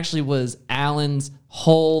this actually was Alan's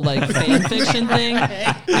whole fan fiction thing.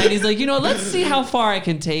 And he's like, let's see how far I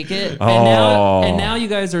can take it. And now you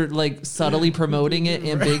guys are subtly promoting it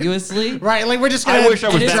ambiguously. Right, like we're just gonna... I wish I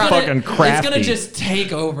was that fucking crafty. It's gonna just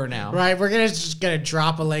take over now. Right, we're just gonna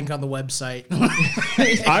drop a link on the website.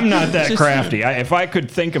 I'm not that crafty. If I could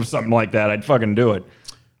think of something like that, I'd fucking do it.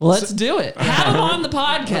 Let's do it. Have them on the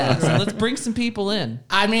podcast. And let's bring some people in.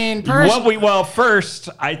 I mean, first,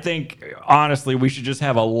 I think, honestly, we should just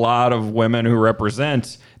have a lot of women who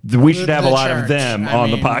represent. We should have a lot of them on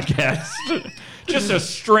the podcast. Just a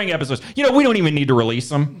string episodes. We don't even need to release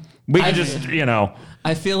them. We can just.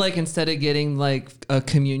 I feel like instead of getting a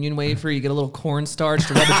communion wafer, you get a little cornstarch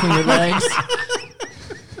to rub between your legs.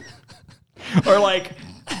 Or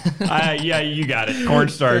yeah, you got it.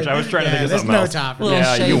 Cornstarch. I was trying to think of something else. Top. A little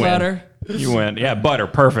shea butter. You win. Yeah, butter.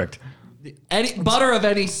 Perfect. Butter of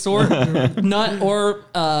any sort, nut or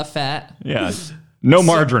fat. Yeah. No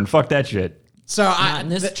margarine. Fuck that shit. So Not in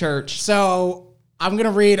this church. So I'm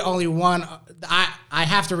gonna read only one. I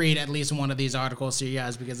have to read at least one of these articles to you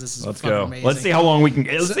guys because this is Let's fucking go. amazing. Let's see how long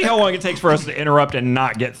it takes for us to interrupt and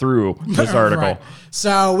not get through this article. Right.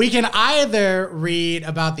 So we can either read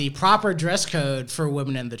about the proper dress code for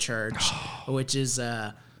women in the church, which is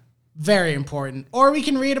very important, or we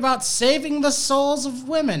can read about saving the souls of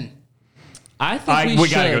women. I think we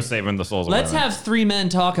gotta should. go saving the souls of Let's women. have three men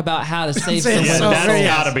talk about how to save some Yeah, women. That's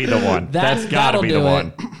gotta be the one. That's gotta be the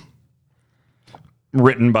one.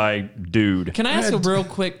 Written by dude. Can I ask a real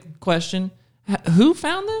quick question? Who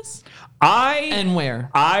found this? And where?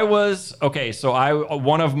 I was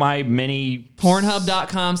one of my many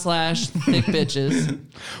Pornhub.com/thick bitches.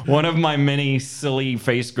 One of my many silly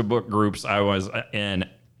Facebook groups I was in.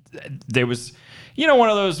 There was, one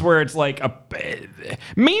of those where it's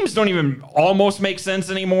memes don't even almost make sense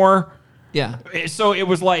anymore. Yeah. So it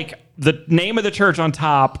was the name of the church on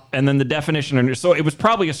top and then the definition. So it was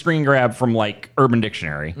probably a screen grab from Urban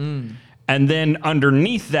Dictionary. And then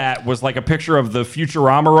underneath that was a picture of the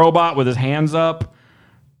Futurama robot with his hands up.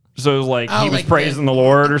 So it was he was praising the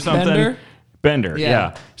Lord or something. Bender.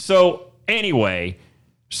 Yeah. So anyway,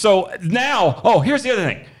 now, here's the other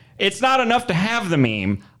thing. It's not enough to have the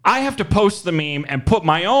meme. I have to post the meme and put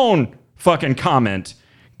my own fucking comment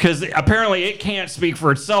because apparently it can't speak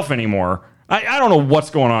for itself anymore. I don't know what's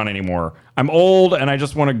going on anymore. I'm old and I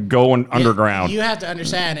just want to go underground. You have to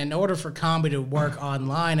understand, in order for comedy to work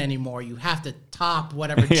online anymore, you have to top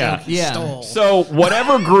whatever joke you stole. So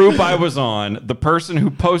whatever group I was on, the person who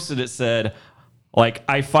posted it said,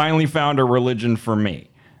 I finally found a religion for me.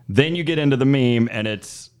 Then you get into the meme and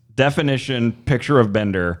it's definition, picture of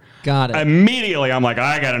Bender. Got it. Immediately I'm I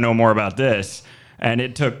got to know more about this. And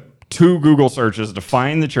it took 2 Google searches to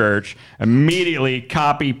find the church, immediately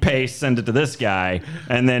copy, paste, send it to this guy,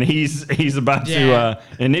 and then he's about to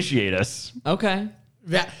initiate us. Okay.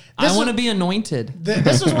 Yeah, I want to be anointed.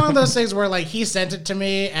 This was one of those things where like he sent it to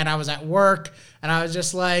me and I was at work and I was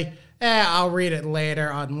just like, I'll read it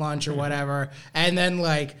later on lunch or whatever. And then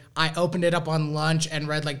like I opened it up on lunch and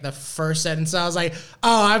read like the first sentence. I was like,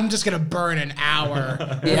 oh, I'm just gonna burn an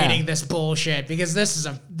hour reading this bullshit because this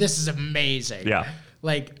is amazing. Yeah.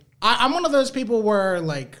 Like I'm one of those people where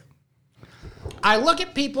like I look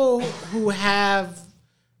at people who have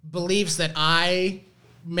beliefs that I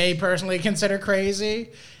may personally consider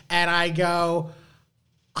crazy, and I go,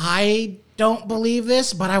 I don't believe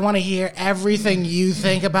this, but I want to hear everything you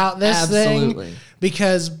think about this thing,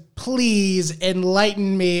 because please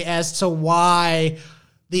enlighten me as to why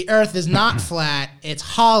the earth is not flat, it's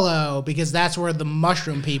hollow, because that's where the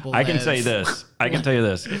mushroom people live. I can say this. I can tell you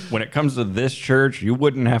this. When it comes to this church, you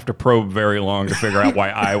wouldn't have to probe very long to figure out why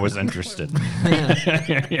I was interested.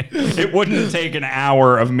 It wouldn't take an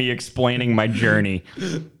hour of me explaining my journey.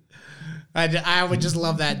 I would just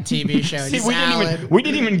love that TV show. See, we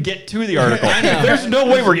didn't even get to the article. There's no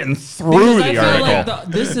way we're getting through the article. Like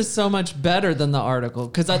this is so much better than the article,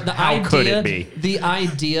 because could it be? The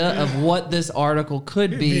idea of what this article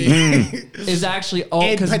could be is actually all,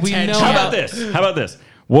 because we know. How about this?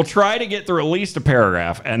 We'll try to get through at least a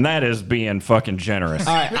paragraph, and that is being fucking generous.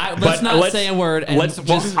 All right, let's not say a word.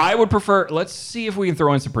 I would prefer. Let's see if we can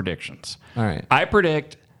throw in some predictions. All right. I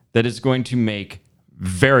predict that it's going to make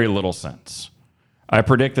very little sense. I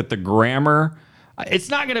predict that the grammar, it's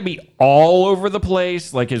not going to be all over the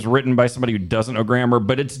place like is written by somebody who doesn't know grammar,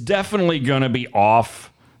 but it's definitely going to be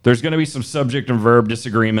off. There's going to be some subject and verb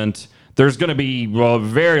disagreement. There's going to be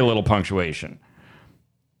very little punctuation.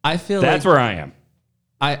 I feel that's where I am.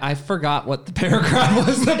 I forgot what the paragraph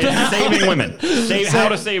was about. It's saving women. How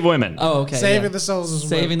to save women. Oh, okay. Saving the souls of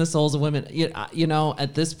women. Saving the souls of women. You know,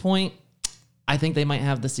 at this point, I think they might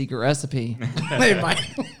have the secret recipe. They might.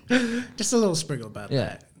 Just a little sprinkle about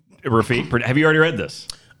that. Rafiq, have you already read this?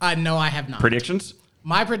 No, I have not. Predictions?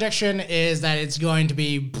 My prediction is that it's going to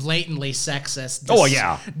be blatantly sexist.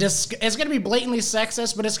 It's going to be blatantly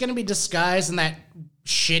sexist, but it's going to be disguised in that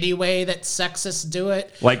shitty way that sexists do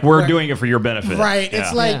it. Like we're doing it for your benefit. Right.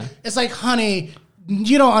 Yeah. It's like, honey,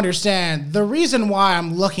 you don't understand. The reason why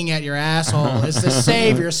I'm looking at your asshole is to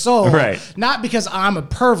save your soul. Right. Not because I'm a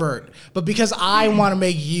pervert, but because I want to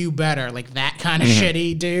make you better. Like that kind of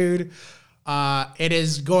shitty dude. It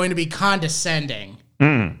is going to be condescending.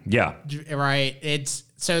 Yeah. Right. It's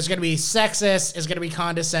going to be sexist. It's going to be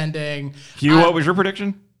condescending. Hugh, what was your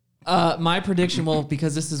prediction? My prediction,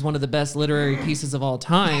 because this is one of the best literary pieces of all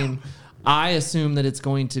time, I assume that it's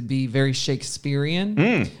going to be very Shakespearean.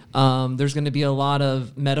 There's going to be a lot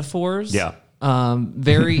of metaphors. Yeah.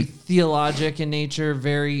 Very theologic in nature,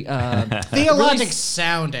 very theologic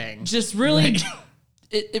sounding. Just really,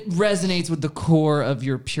 it resonates with the core of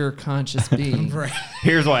your pure conscious being. Right.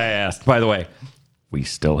 Here's why I asked. By the way, we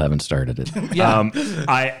still haven't started it. Yeah.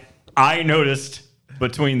 I noticed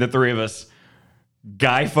between the three of us,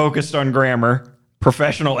 guy focused on grammar,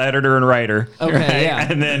 professional editor and writer. Okay, right? yeah.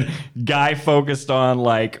 And then guy focused on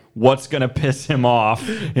like what's going to piss him off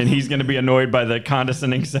and he's going to be annoyed by the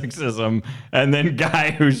condescending sexism. And then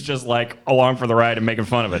guy who's just like along for the ride and making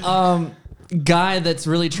fun of it. Guy that's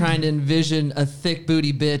really trying to envision a thick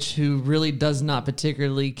booty bitch who really does not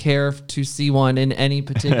particularly care to see one in any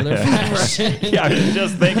particular fashion. Yeah, I was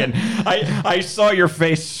just thinking. I saw your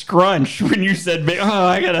face scrunch when you said,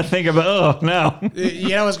 I got to think about, no. You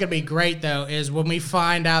know what's going to be great, though, is when we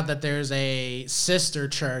find out that there's a sister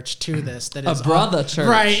church to this. That is a brother church.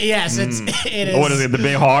 Right, yes. It is. What is it, the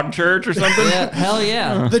Big Hog Church or something? Yeah, hell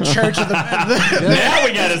yeah. The church of the... Now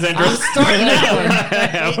we got his interest. I'm starting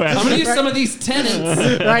that one. I'm going to use some of these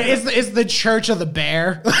tenants. Right, it's the Church of the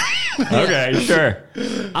Bear. Okay, sure.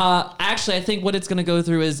 Actually, I think what it's going to go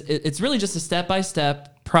through is it's really just a step-by-step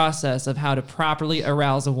process of how to properly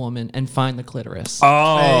arouse a woman and find the clitoris.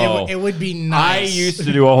 Oh. It would be nice. I used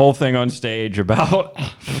to do a whole thing on stage about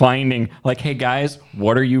finding, like, hey, guys,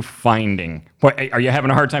 what are you finding? What, are you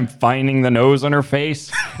having a hard time finding the nose on her face?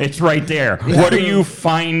 It's right there. What are you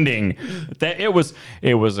finding? That it was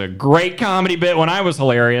a great comedy bit when I was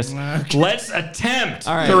hilarious. Okay. Let's attempt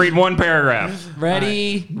to read one paragraph.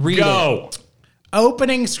 Ready? Read Go. It.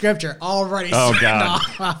 Opening scripture already. Oh God.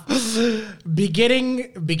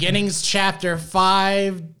 Beginnings chapter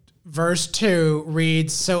 5 verse 2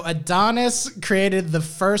 reads, so Adonis created the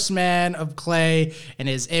first man of clay in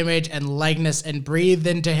his image and likeness and breathed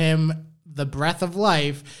into him the breath of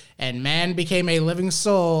life, and man became a living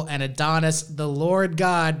soul, and Adonis the Lord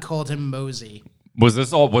God called him Mosi. Was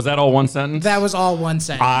that all one sentence? That was all one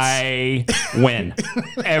sentence. I win.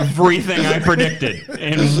 Everything I predicted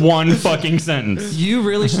in one fucking sentence. You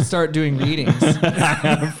really should start doing readings.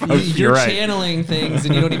 You're right. channeling things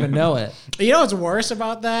and you don't even know it. You know what's worse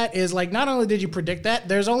about that is like not only did you predict that,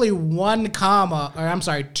 there's only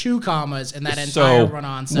 2 commas in that entire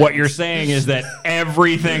run-on sentence. What you're saying is that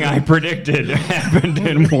everything I predicted happened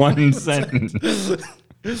in one sentence.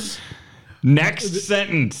 Next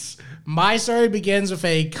sentence. My story begins with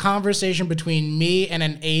a conversation between me and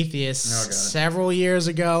an atheist several years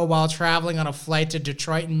ago while traveling on a flight to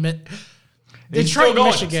Detroit, Michigan.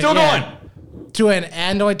 Still going. To an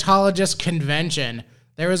endoitologist convention.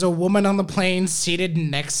 There was a woman on the plane seated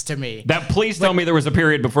next to me. Please tell me there was a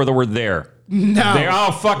period before the word there. No. There,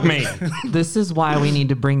 oh, fuck me. This is why we need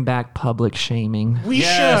to bring back public shaming. We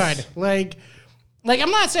Yes. should. Like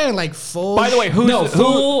I'm not saying like full. By the way,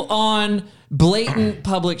 Full on blatant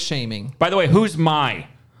public shaming. By the way, who's my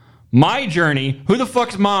journey? Who the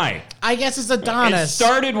fuck's my? I guess it's It Adonis.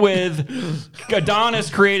 started with Adonis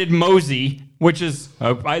created Mosey, which is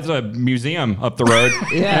a museum up the road.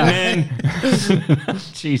 Yeah. And then,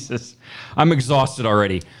 Jesus, I'm exhausted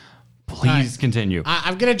already. Please continue.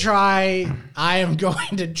 I'm gonna try. I am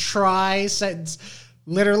going to try sentence.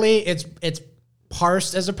 Literally, it's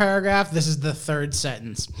parsed as a paragraph. This is the 3rd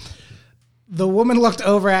sentence. The woman looked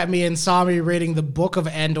over at me and saw me reading the Book of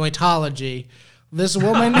Endoitology. This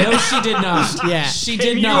woman... No, she did not. Yeah. She Can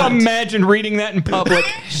did you not. imagine reading that in public?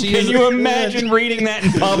 Can you imagine reading that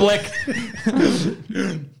in public?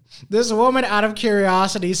 This woman, out of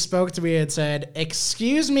curiosity, spoke to me and said,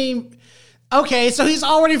 "Excuse me." Okay, so he's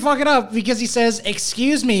already fucking up because he says,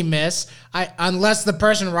 "Excuse me, miss." Unless the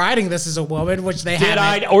person writing this is a woman, which they Did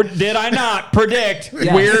haven't. I or did I not predict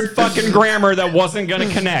Yes. weird fucking grammar that wasn't going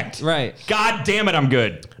to connect? Right. God damn it, I'm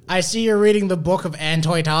good. I see you're reading the Book of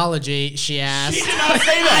Endoitology, she asked. She did not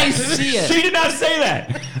say that. I see it. She did not say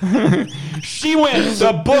that. She went,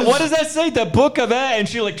 the book, what does that say? The Book of Ed, and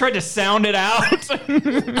she like tried to sound it out.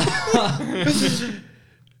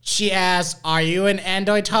 She asked, "Are you an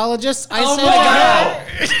endoitologist?" I Oh said, my God.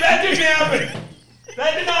 No, that didn't happen.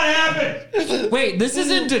 That did not happen. Wait, this is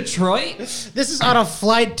in Detroit? This is on a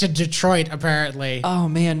flight to Detroit, apparently. Oh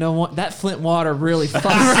man, that Flint water really fucks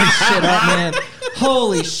some shit up, man.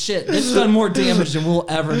 Holy shit, it's done more damage than we'll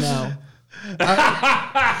ever know.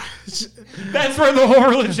 That's where the whole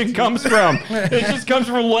religion comes from. It just comes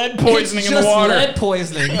from lead poisoning It's in the just water. lead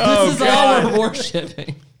poisoning. Oh, This is God. all we're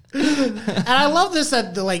worshipping. And I love this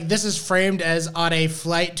that like this is framed as on a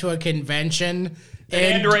flight to a convention.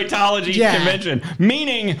 An androitology Yeah. convention,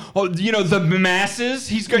 meaning, the masses.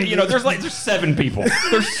 He's going. There's 7 people.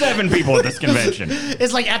 There's 7 people at this convention.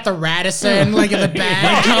 It's like at the Radisson, like in the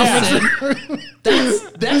back.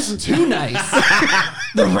 That's too nice.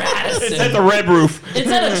 The Radisson. It's at the Red Roof. It's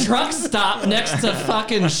at a truck stop next to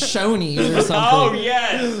fucking Shoney's or something. Oh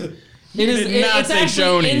yes. It is. did not It's say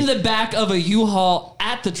actually Shoney's. in the back of a U-Haul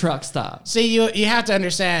at the truck stop. See, you have to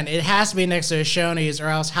understand, it has to be next to a Shoney's, or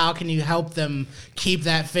else how can you help them keep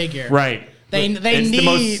that figure? Right. They it's need the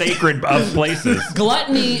most sacred of places.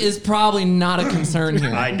 Gluttony is probably not a concern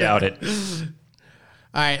here. I doubt it.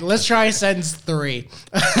 All right, let's try sentence 3.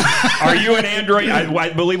 Are you an android? I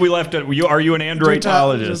believe we left it. Are you an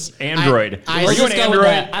androidologist? Android. I- Are Let's you an just go with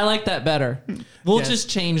android? that. I like that better. We'll Yes. just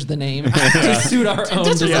change the name to suit our own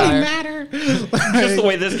Doesn't really desire. matter. Just the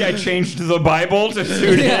way this guy changed the Bible to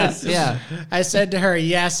suit Yeah, his. yeah. I said to her,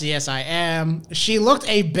 yes, I am. She looked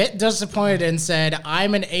a bit disappointed and said,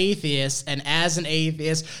 I'm an atheist, and as an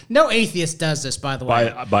atheist, no atheist does this, by the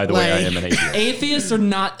way. By the way, I Like- am an atheist. Atheists are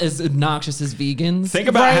not as obnoxious as vegans. Think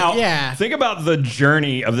about Right, yeah. Think about the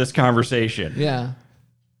journey of this conversation. Yeah.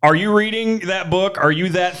 Are you reading that book? Are you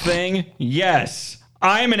that thing? Yes.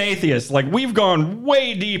 I'm an atheist. Like, we've gone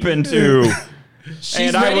way deep into. She's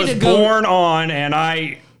and I ready was to go. born on, and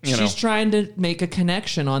I, She's trying to make a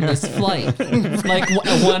connection on this flight, like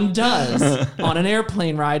one does on an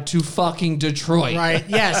airplane ride to fucking Detroit. Right,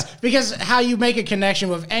 yes. Because how you make a connection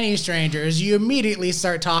with any stranger is you immediately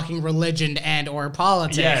start talking religion and or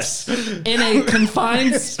politics. yes. In a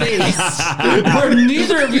confined space where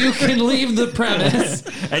neither of you can leave the premise.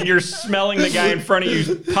 And you're smelling the guy in front of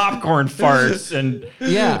you popcorn farts, and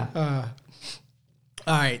Yeah.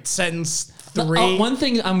 All right, sentence 3. One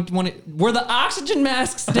thing were the oxygen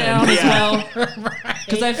masks down as Yeah. well?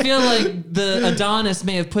 Because I feel like the Adonis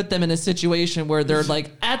may have put them in a situation where they're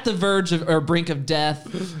like at the verge of or brink of death.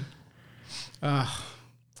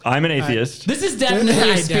 I'm an atheist. This is definitely I a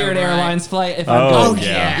know, Spirit right? Airlines flight. If Oh, I'm going,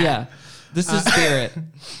 yeah. yeah, this is Spirit.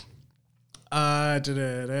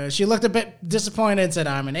 She looked a bit disappointed and said,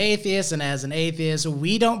 I'm an atheist, and as an atheist,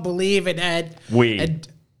 we don't believe in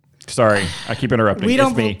Sorry, I keep interrupting. we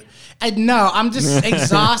don't It's me. no, I'm just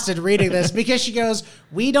exhausted reading this because she goes,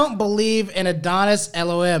 we don't believe in Adonis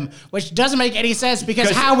Elohim, which doesn't make any sense because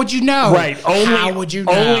how would you know? Right. How would you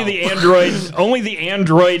know? Only the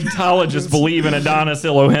androidologists believe in Adonis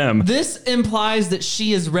Elohim. This implies that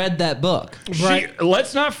she has read that book.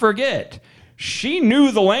 Let's not forget, she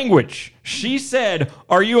knew the language. She said,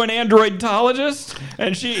 "Are you an androidologist?"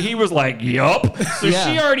 And he was like, "Yup." So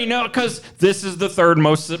she already know because this is the third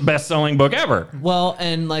most best-selling book ever. Well,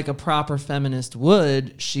 and like a proper feminist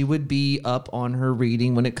would, she would be up on her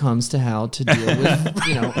reading when it comes to how to deal with,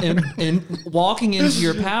 in walking into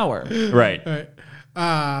your power. Right.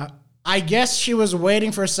 I guess she was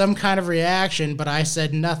waiting for some kind of reaction, but I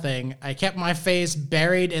said nothing. I kept my face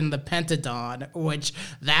buried in the Pentagon, which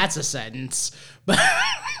that's a sentence.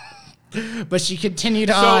 But she continued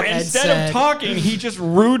on and said... So instead of talking, he just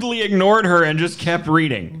rudely ignored her and just kept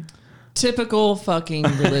reading. Typical fucking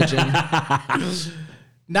religion.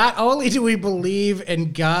 Not only do we believe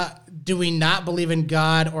in God... Do we not believe in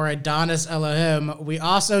God or Adonis Elohim? We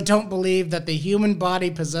also don't believe that the human body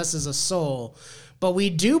possesses a soul. But we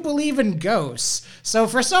do believe in ghosts. So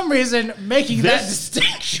for some reason, making that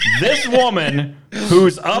distinction... This woman,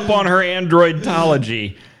 who's up on her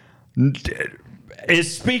androidology,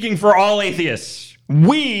 is speaking for all atheists.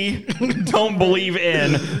 We don't believe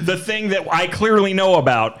in the thing that I clearly know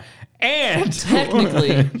about. And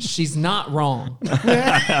technically, she's not wrong.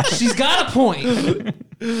 She's got a point.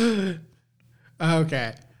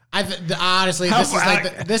 Okay. Honestly,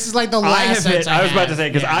 this is like the last sentence I was about to say,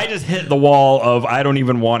 because I just hit the wall of I don't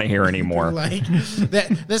even want to hear anymore.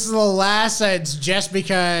 This is the last sentence just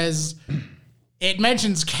because it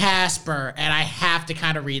mentions Casper, and I have to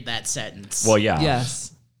kind of read that sentence. Well, yeah.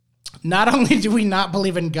 Yes. Not only do we not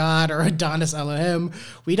believe in God or Adonis Elohim,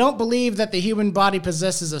 we don't believe that the human body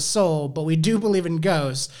possesses a soul, but we do believe in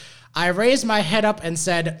ghosts. I raised my head up and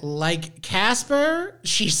said, like Casper?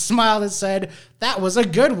 She smiled and said, that was a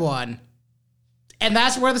good one. And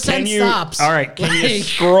that's where the sentence stops. All right, can you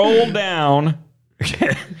scroll down?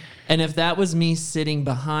 And if that was me sitting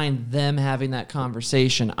behind them having that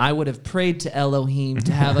conversation, I would have prayed to Elohim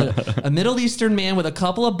to have a Middle Eastern man with a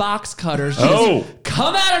couple of box cutters just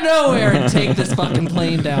come out of nowhere and take this fucking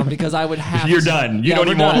plane down because I would have You're done. You don't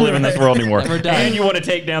even want to live in this world anymore. We're done. And you want to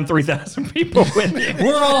take down 3,000 people with you.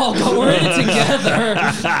 We're in it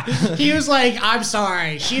together. He was like, I'm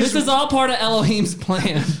sorry. This is all part of Elohim's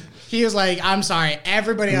plan. He was like, I'm sorry.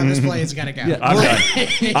 Everybody on this plane is going to go. Yeah, I'm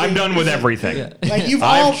done. I'm done with everything. Yeah. Like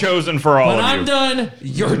I've chosen for all of you. When I'm done,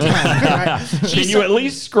 you're done. Can you at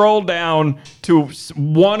least scroll down to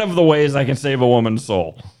one of the ways I can save a woman's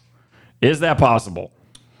soul? Is that possible?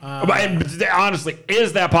 Honestly,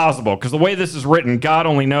 is that possible? Because the way this is written, God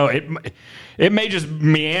only knows. It may just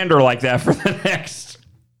meander like that for the next.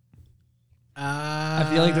 I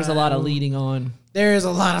feel like there's a lot of leading on. There is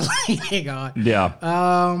a lot of leading on. Yeah.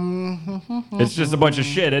 It's just a bunch of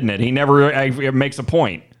shit, isn't it? He never makes a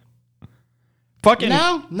point. Fucking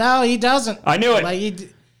No, he doesn't. I knew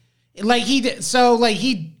it.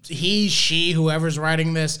 She, whoever's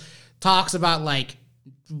writing this, talks about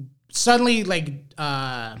suddenly wait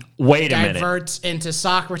a minute, diverts into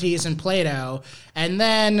Socrates and Plato, and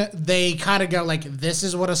then they kind of go this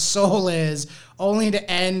is what a soul is, only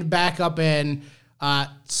to end back up in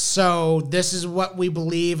so this is what we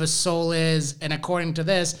believe a soul is, and according to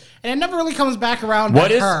this, and it never really comes back around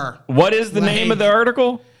to her. What is the name of the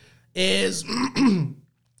article? Is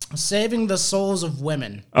Saving the Souls of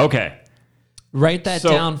Women. Okay. Write that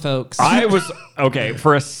down, folks.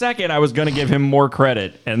 For a second, I was going to give him more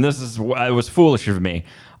credit, and it was foolish of me.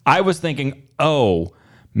 I was thinking,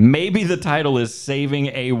 maybe the title is Saving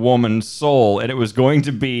a Woman's Soul, and it was going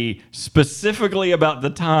to be specifically about the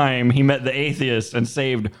time he met the atheist and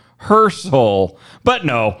saved her soul. But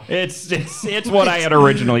no, it's what I had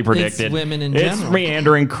originally predicted. It's women in general. It's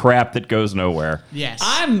meandering crap that goes nowhere. Yes.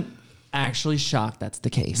 I'm actually shocked that's the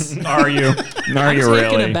case. Are you? Are you really?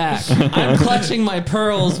 I'm taking it back. I'm clutching my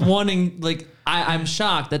pearls, wanting I'm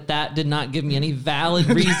shocked that did not give me any valid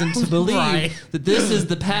reason to believe that this is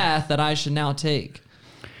the path that I should now take.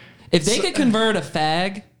 If they could convert a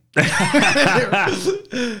fag,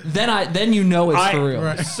 then you know it's for real.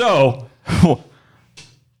 Right. So,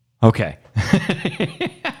 okay.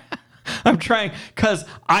 I'm trying, because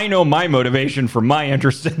I know my motivation for my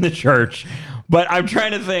interest in the church, but I'm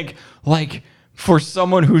trying to think, for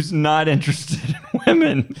someone who's not interested in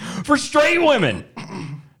women, for straight women.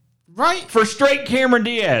 Right. For straight Cameron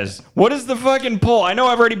Diaz. What is the fucking pull? I know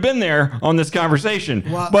I've already been there on this conversation.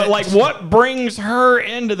 Well, but like what brings her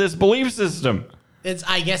into this belief system?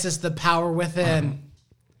 I guess it's the power within.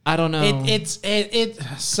 I don't know.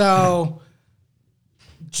 So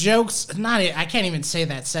jokes, I can't even say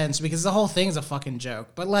that sentence because the whole thing's a fucking joke.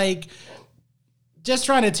 But like, just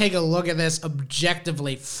trying to take a look at this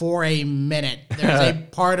objectively for a minute, there's a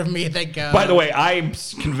part of me that goes. By the way, I'm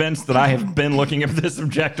convinced that I have been looking at this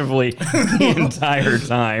objectively the entire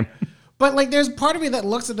time. But like, there's part of me that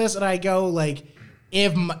looks at this and I go like,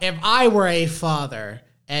 if I were a father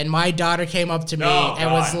and my daughter came up to me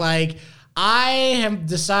and was like, I am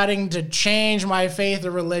deciding to change my faith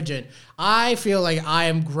or religion, I feel like I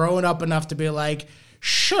am grown up enough to be like,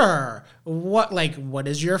 sure. What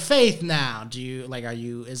is your faith now? Do you are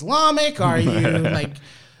you Islamic? Are you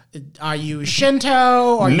are you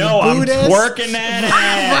Shinto? Are you Buddhist? I'm twerking that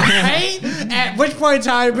ass. Right? At which point in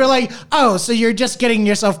time, you're like, oh, so you're just getting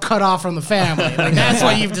yourself cut off from the family. Like that's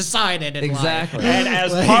what you've decided in exactly. life. And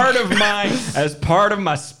as part of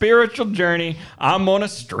my spiritual journey, I'm gonna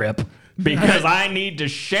strip because I need to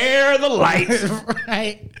share the light.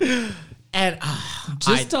 Right. And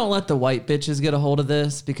don't let the white bitches get a hold of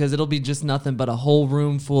this because it'll be just nothing but a whole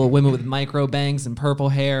room full of women with micro bangs and purple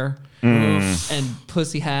hair and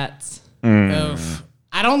pussy hats. Oof.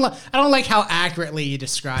 I don't like how accurately you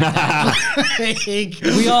describe that.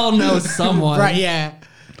 We all know someone, right? Yeah.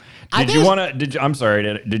 Did you want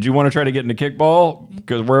to try to get into kickball?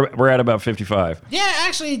 Because we're at about 55. Yeah,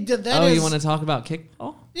 actually, you want to talk about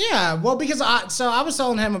kickball? Yeah, well, because I was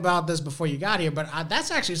telling him about this before you got here, but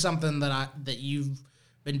that's actually something that you've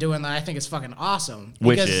been doing that I think is fucking awesome.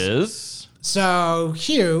 Which is? So,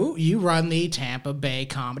 Hugh, you run the Tampa Bay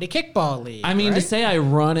Comedy Kickball League. I mean, right? to say I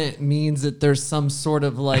run it means that there's some sort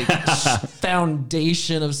of like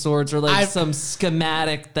foundation of sorts or like some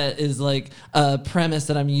schematic that is like a premise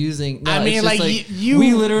that I'm using. No, I mean, it's just like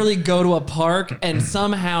we literally go to a park and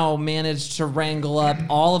somehow manage to wrangle up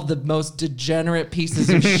all of the most degenerate pieces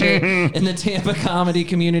of shit in the Tampa comedy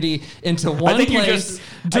community into one place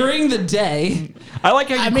during the day. I like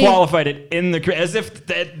how you qualified it as if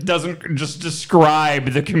that doesn't just describe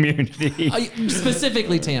the community.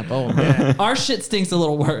 Specifically Tampa. Oh, yeah. Our shit stinks a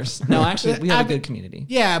little worse. No, actually, we have a good community.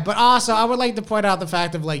 Yeah, but also I would like to point out the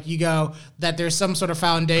fact of like you go that there's some sort of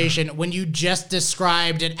foundation when you just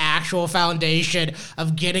described an actual foundation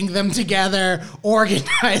of getting them together,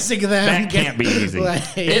 organizing them. That can't be easy.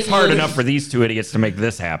 It's hard enough for these two idiots to make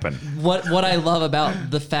this happen. What I love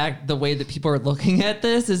about the way that people are looking at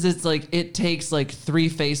this is it's like it takes like 3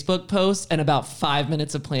 Facebook posts and about 5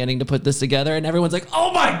 minutes of planning to put this together, and everyone's like,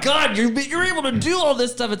 "Oh my god, you're able to do all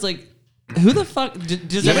this stuff." It's like, who the fuck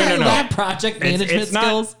does everyone have project management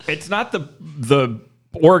skills? It's not the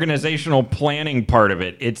organizational planning part of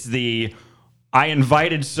it. It's I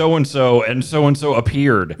invited so and so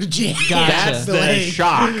appeared. Gotcha. That's the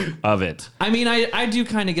shock of it. I mean, I do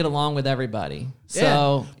kind of get along with everybody.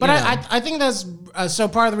 So, yeah. But I think that's so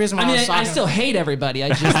part of the reason why I still hate everybody. I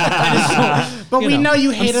just don't, but we know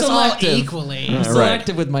you hate us all equally. I'm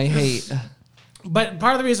selective with my hate. But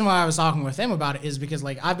part of the reason why I was talking with him about it is because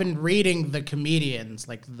like I've been reading The Comedians,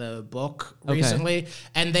 like the book recently,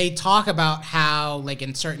 and they talk about how like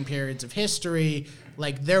in certain periods of history,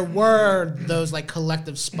 like there were those like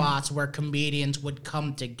collective spots where comedians would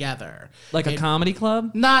come together. Like a comedy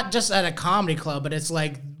club? Not just at a comedy club, but it's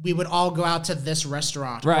like we would all go out to this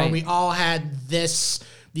restaurant. Right. Or we all had this,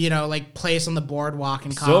 like place on the boardwalk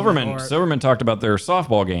in common. Silverman talked about their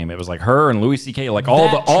softball game. It was like her and Louis C.K. Like all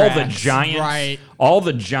the giants, right. All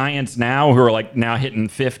the giants now who are like now hitting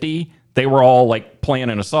 50. They were all like playing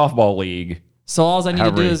in a softball league. So all I need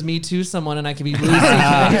to do is me too someone and I can be Louis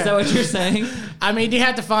C.K. Is that what you're saying? I mean, you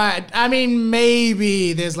have to find. I mean,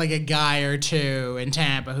 maybe there's like a guy or two in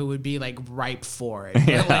Tampa who would be like ripe for it.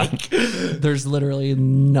 But like, there's literally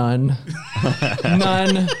none.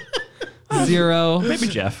 None. Zero. Maybe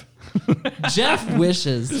Jeff. Jeff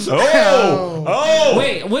wishes. Oh!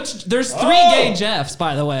 Wait, there's 3 gay Jeffs,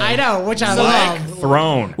 by the way. I know, which I love.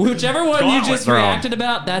 Throne. Whichever one you just reacted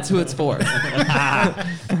about, that's who it's for.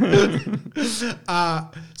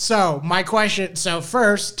 So my question. So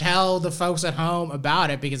first, tell the folks at home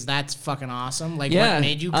about it because that's fucking awesome. Like, what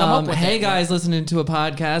made you come up with it? Hey guys, listening to a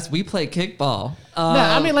podcast, we play kickball. No,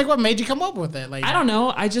 I mean, like, what made you come up with it? Like, I don't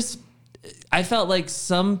know. I felt like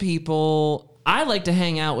some people. I like to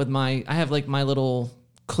hang out with I have like my little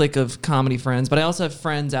clique of comedy friends, but I also have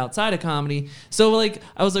friends outside of comedy. So like,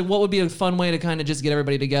 I was like, what would be a fun way to kind of just get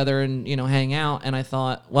everybody together and, hang out? And I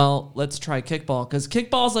thought, well, let's try kickball. Cause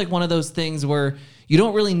kickball is like one of those things where you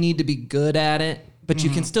don't really need to be good at it, but you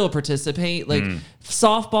can still participate. Like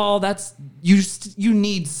softball, that's you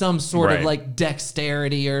need some sort of like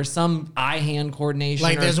dexterity or some eye-hand coordination.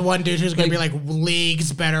 Like there's one dude who's gonna be like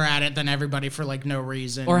leagues better at it than everybody for like no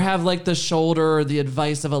reason. Or have like the shoulder or the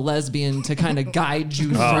advice of a lesbian to kind of guide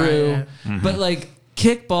you through. But like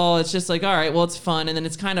kickball, it's just like, all right, well, it's fun. And then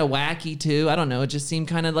it's kind of wacky too. I don't know. It just seemed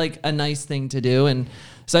kind of like a nice thing to do. And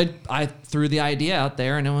so I threw the idea out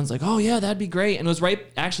there and everyone's like, oh yeah, that'd be great. And it was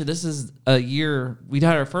actually, this is a year, we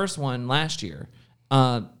had our first one last year,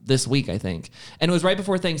 this week, I think. And it was right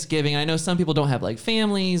before Thanksgiving. I know some people don't have like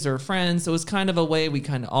families or friends. So it was kind of a way we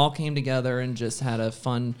kind of all came together and just had a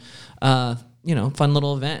fun, fun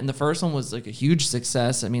little event. And the first one was like a huge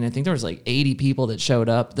success. I mean, I think there was like 80 people that showed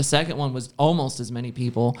up. The second one was almost as many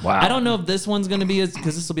people. Wow. I don't know if this one's going to be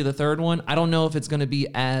because this will be the third one. I don't know if it's going to be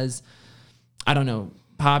as,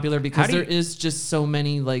 popular because there is just so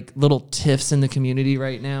many like little tiffs in the community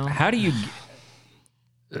right now. How do you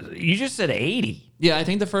just said 80? Yeah, I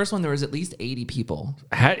think the first one there was at least 80 people.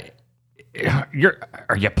 Are you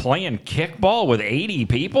playing kickball with 80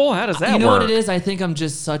 people? How does that work? You know what it is? I think I'm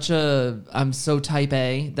so type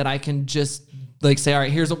A that I can just like say, all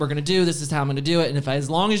right, here's what we're gonna do. This is how I'm gonna do it. And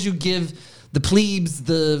as long as you give the plebes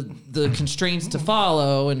the constraints to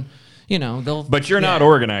follow, and they'll. But you're not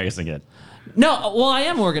organizing it. No, well, I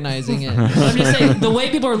am organizing it. I'm just saying the way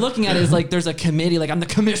people are looking at it is like there's a committee, like I'm the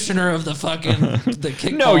commissioner of the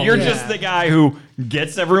kickball. No, you're just the guy who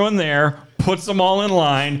gets everyone there, puts them all in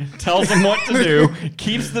line, tells them what to do,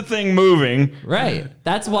 keeps the thing moving. Right.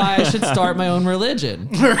 That's why I should start my own religion.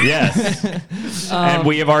 Yes. And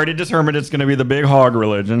we have already determined it's going to be the big hog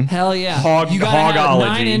religion. Hell yeah. You gotta have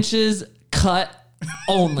 9 inches cut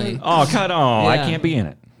only. Oh, cut on. Yeah. I can't be in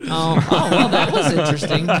it. Oh, well, that was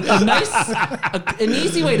interesting. An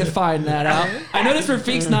easy way to find that out. I noticed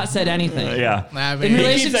Rafiq's not said anything. Yeah. In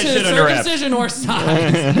relation to circumcision or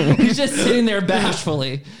size. He's just sitting there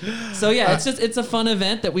bashfully. So yeah, it's a fun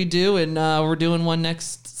event that we do, and we're doing one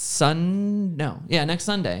next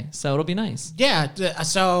Sunday. So it'll be nice. Yeah.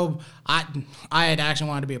 So I had actually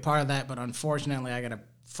wanted to be a part of that, but unfortunately I got to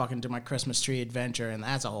fucking do my Christmas tree adventure, and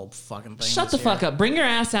that's a whole fucking thing. Shut the fuck up. Bring your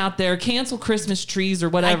ass out there, cancel Christmas trees or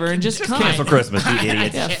whatever, and just come. Cancel Christmas, you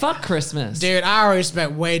idiots. Yeah, fuck Christmas. Dude, I already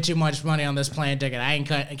spent way too much money on this plane ticket. I ain't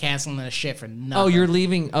canceling this shit for nothing. Oh, you're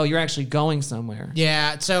leaving. Oh, you're actually going somewhere.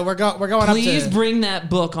 Yeah, so we're going Please up to... bring that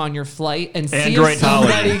book on your flight and see Android if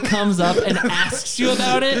somebody comes up and asks you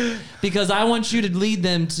about it, because I want you to lead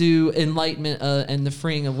them to enlightenment and the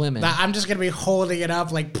freeing of women. I'm just going to be holding it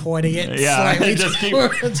up, like pointing it slightly just keep...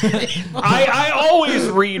 I always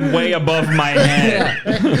read way above my head.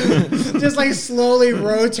 Yeah. Just like slowly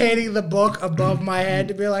rotating the book above my head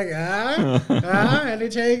to be like, any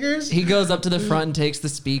takers? He goes up to the front and takes the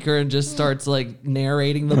speaker and just starts like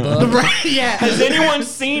narrating the book. Right, yeah. Has anyone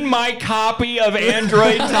seen my copy of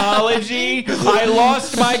Androidology? I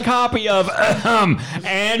lost my copy of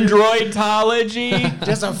Androidology.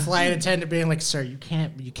 Just a flight attendant being like, sir, you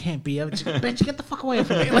can't be up. Bitch, get the fuck away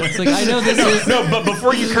from me. It's like, I know this is... No, but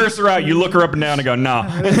before you curse her out, you look her up and down and go, nah.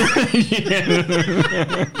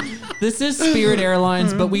 This is Spirit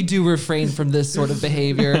Airlines, but we do refrain from this sort of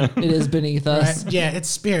behavior. It is beneath us. Right? Yeah, it's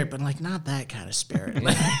Spirit, but like not that kind of Spirit.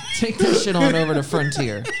 Take that shit on over to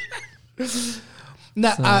Frontier.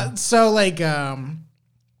 No, so like,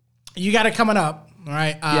 you got it coming up,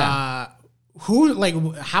 right? Yeah.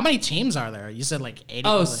 How many teams are there? You said like 80.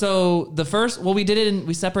 Oh, so the first,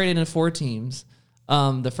 we separated into 4 teams.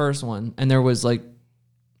 The first one, and there was like,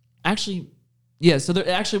 so there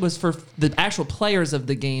actually was for the actual players of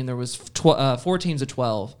the game, there was 4 teams of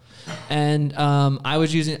 12. And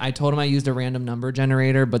I told him I used a random number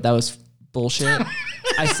generator, but that was bullshit.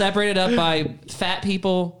 I separated up by fat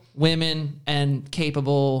people, women, and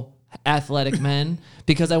capable athletic men,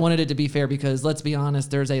 because I wanted it to be fair, because let's be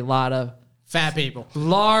honest, there's a lot of fat people.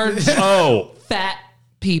 Large fat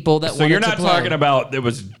people that So you're not talking about there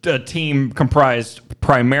was a team comprised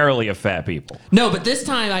primarily of fat people. No, but this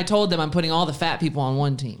time I told them I'm putting all the fat people on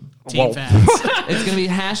one team. Team fats. It's going to be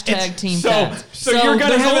hashtag team fats. So you're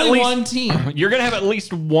going to have only at least one team. You're going to have at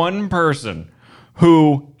least one person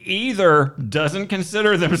who either doesn't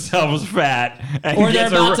consider themselves fat, or they're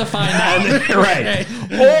about to find out. Right.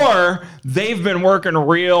 Or they've been working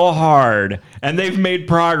real hard and they've made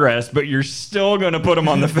progress, but you're still going to put them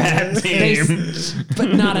on the fat team.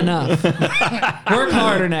 But not enough. Work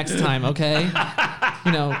harder next time, okay?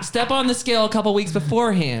 Step on the scale a couple weeks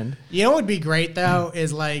beforehand. You know what would be great, though,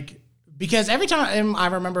 is like, because every time I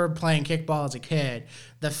remember playing kickball as a kid,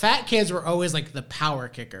 the fat kids were always like the power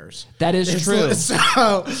kickers. That is true.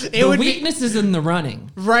 So the weakness is in the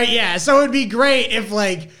running. Right, yeah. So it would be great if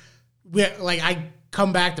I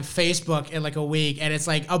come back to Facebook in like a week, and it's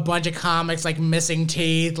like a bunch of comics like missing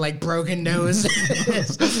teeth, like broken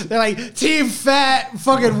noses. They're like, Team Fat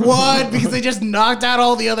fucking won because they just knocked out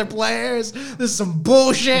all the other players. This is some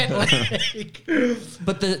bullshit. Like,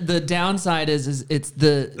 But the downside is it's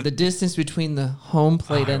the distance between the home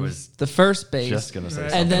plate and the first base. Just gonna say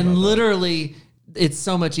and then literally it's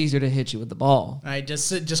so much easier to hit you with the ball. right,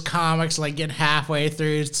 just comics like get halfway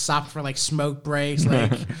through, stop for like smoke breaks,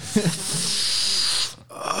 like.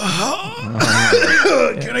 Can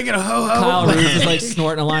I get a ho-ho? Kyle Reese is like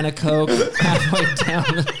snorting a line of coke halfway down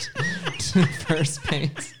to first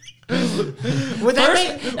base.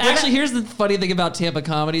 Actually, here's the funny thing about Tampa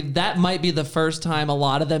comedy. That might be the first time a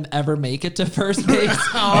lot of them ever make it to first base.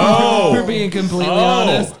 For being completely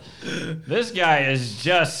honest. This guy is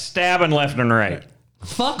just stabbing left and right.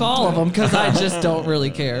 Fuck all of them because I just don't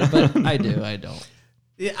really care. But I do. I don't.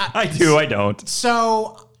 Yeah, I do. I don't.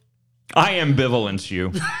 So I ambivalence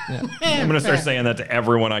you. Yeah. I'm gonna start saying that to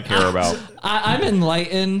everyone I care about. I'm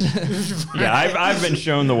enlightened. Yeah, I've been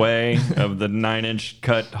shown the way of the 9-inch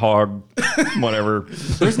cut hog, whatever.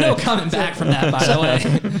 There's no coming back from that, by the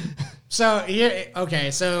way. So yeah,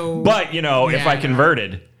 okay. So, But if Yeah, I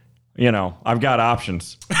converted, I've got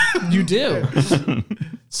options. You do.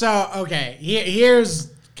 So okay,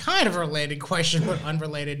 here's kind of a related question, but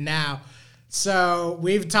unrelated now. So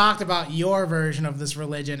we've talked about your version of this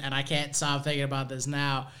religion, and I can't stop thinking about this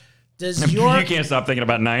now. Does your You can't stop thinking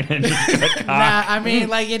about 9-inch cut cock. Nah, I mean,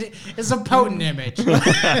 like it's a potent image.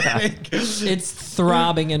 It's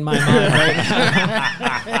throbbing in my mind right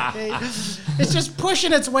now. It's just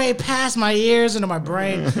pushing its way past my ears into my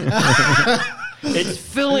brain. It's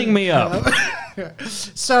filling me up.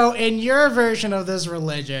 So in your version of this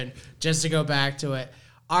religion, just to go back to it,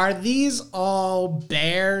 are these all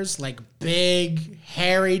bears, like big,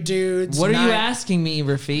 hairy dudes? What are you asking me,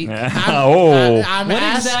 Rafiq? I'm What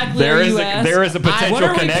asking. exactly are you asking? There is a potential What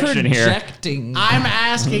are connection we here. projecting? I'm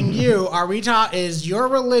asking you, is your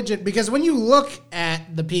religion, because when you look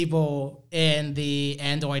at the people in the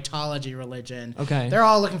Andoitology religion, Okay. they're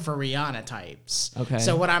all looking for Rihanna types. Okay.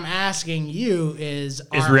 So what I'm asking you is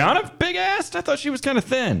Rihanna big assed? I thought she was kind of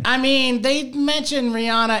thin. I mean, they mentioned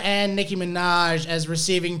Rihanna and Nicki Minaj as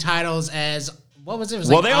receiving titles as, what was it? It was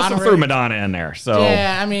Well, like they also honorary- threw Madonna in there. So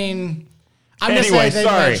Yeah, I mean, I'm just anyway, saying they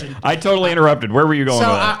sorry, mentioned. I totally interrupted. Where were you going with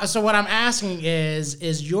that? So what I'm asking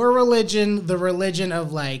is your religion the religion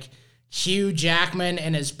of like Hugh Jackman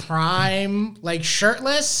in his prime, like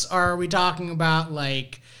shirtless, or are we talking about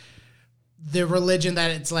like the religion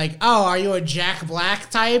that it's like, oh, are you a Jack Black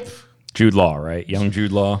type? Jude Law, right? Young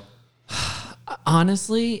Jude Law.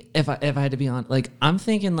 Honestly, if I had to be honest, like I'm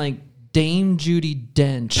thinking like Dame Judi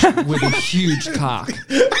Dench with a huge cock.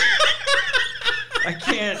 I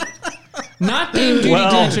can't. Not Dame Judi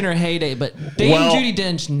Well- Dench in her heyday, but Dame Well- Judi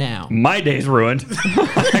Dench now. My day's ruined.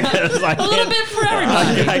 I A little bit for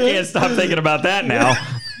everybody. I can't stop thinking about that now.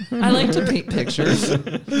 I like to paint pictures.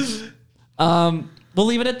 We'll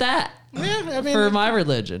leave it at that Yeah, I mean, for my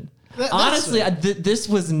religion. that's- Honestly, this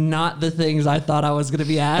was not the things I thought I was going to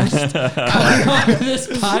be asked on this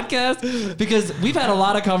podcast because we've had a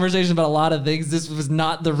lot of conversations about a lot of things. This was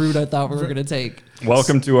not the route I thought we were going to take.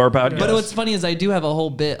 Welcome to our podcast. But what's funny is I do have a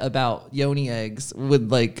whole bit about yoni eggs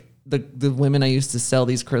with like the women I used to sell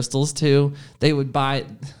these crystals to. They would buy.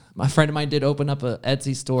 My friend of mine did open up a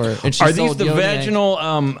Etsy store, and she Are these sold the yoni eggs. vaginal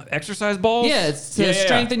exercise balls? Yeah, it's to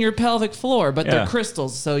strengthen your pelvic floor, but Yeah. they're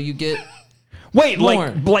crystals, so you get. Wait,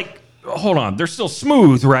 more. hold on. They're still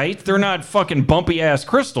smooth, right? They're not fucking bumpy ass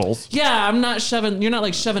crystals. Yeah, I'm not shoving. You're not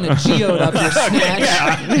like shoving a geode up your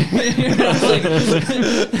snatch. You're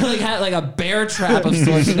not like a bear trap of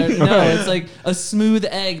sorts. No, it's like a smooth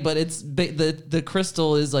egg, but it's the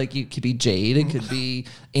crystal is like it could be jade, it could be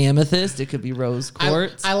amethyst, it could be rose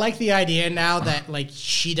quartz. I like the idea now that like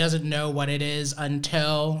she doesn't know what it is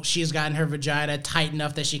until she's gotten her vagina tight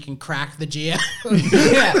enough that she can crack the geode.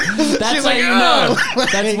 Yeah, that's She's how like, you know.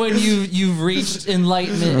 That's when you've reached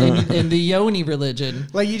enlightenment in the yoni religion.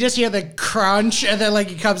 Like you just hear the crunch, and then like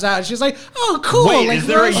it comes out, and she's like, "Oh, cool!" Wait, like, is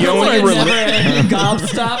there a rose yoni quartz. religion? Never-ending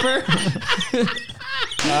gobstopper.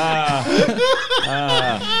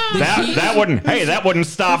 That wouldn't. Hey, that wouldn't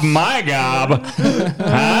stop my gob.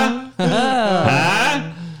 Huh?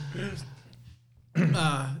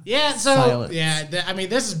 Huh? Yeah, so Silence. I mean,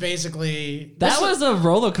 this is basically That was a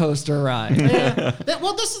roller coaster ride.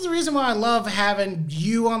 well, this is the reason why I love having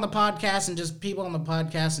you on the podcast and just people on the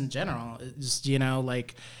podcast in general. It's just,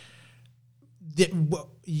 like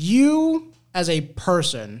you as a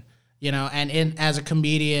person, and as a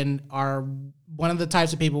comedian are one of the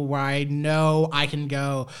types of people where I know I can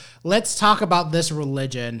go, let's talk about this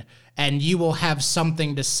religion, and you will have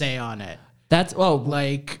something to say on it. That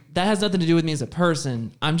has nothing to do with me as a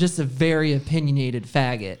person. I'm just a very opinionated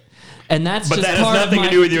faggot. And that's But just that has part nothing of my,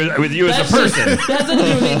 to do with you as a person. That's nothing to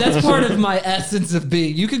do with me. That's part of my essence of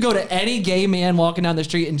being. You could go to any gay man walking down the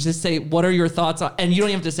street and just say, what are your thoughts on, and you don't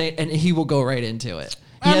even have to say it, and he will go right into it.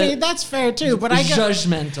 I mean, that's fair too, but I get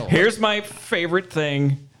judgmental. Here's my favorite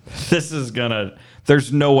thing.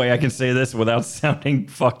 There's no way I can say this without sounding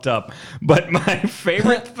fucked up. But my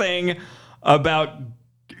favorite thing about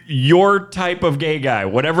your type of gay guy,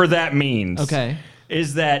 whatever that means, Okay.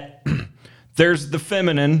 is that there's the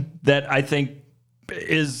feminine that I think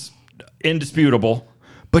is indisputable,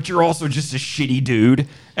 but you're also just a shitty dude.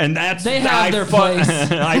 And that's They have their place.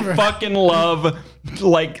 I fucking love,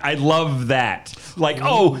 I love that.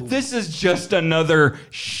 This is just another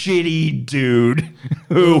shitty dude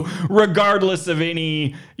who, regardless of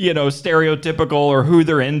any, stereotypical or who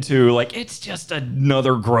they're into, it's just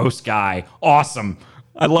another gross guy. Awesome.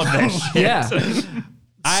 I love that shit. Yeah.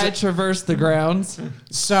 I traverse the grounds.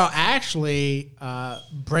 So actually,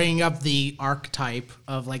 bringing up the archetype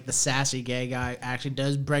of the sassy gay guy actually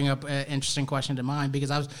does bring up an interesting question to mind,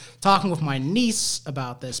 because I was talking with my niece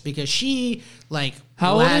about this, because she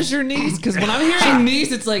How old is your niece? Because when I'm hearing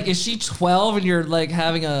niece, it's is she 12 and you're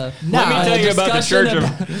having a Let me tell you about the Church of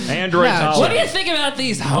Android Tolerance. What do you think about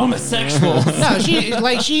these homosexuals? No,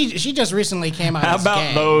 she just recently came out. How as about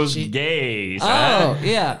gay. those gays? Oh,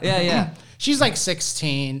 yeah. She's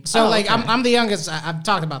 16. So Oh, okay. I'm the youngest. I've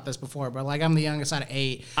talked about this before, but I'm the youngest out of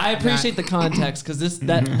 8. I appreciate the context because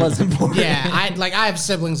that was important. Yeah, I have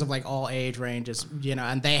siblings of all age ranges,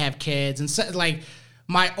 and they have kids, and so,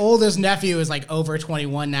 my oldest nephew is over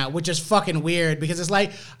 21 now, which is fucking weird, because it's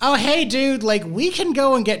oh hey dude, we can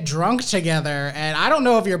go and get drunk together, and I don't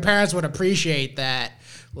know if your parents would appreciate that.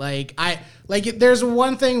 There's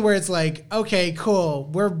one thing where it's okay, cool,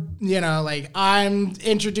 we're I'm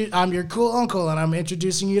your cool uncle, and I'm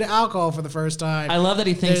introducing you to alcohol for the first time. I love that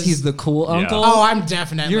he thinks he's the cool uncle. Oh, I'm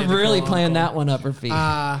definitely. You're the really cool playing uncle. that one up,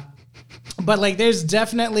 Rafiq. But there's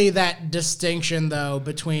definitely that distinction though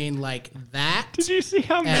between that. Did you see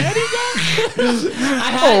how mad he got?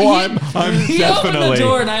 I'm he definitely. opened the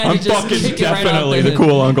door and I had I'm to just fucking kick it right definitely out the there.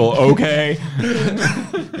 cool uncle. Okay.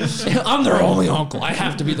 I'm their only uncle. I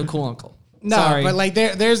have to be the cool uncle. No, Sorry. but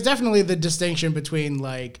there's definitely the distinction between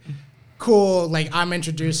cool, I'm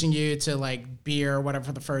introducing you to beer or whatever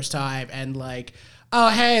for the first time, and oh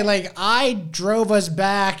hey, I drove us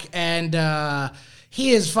back and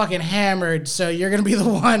he is fucking hammered, so you're gonna be the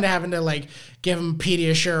one having to give him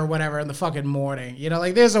Pediasure or whatever in the fucking morning.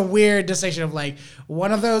 There's a weird distinction of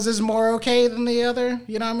one of those is more okay than the other.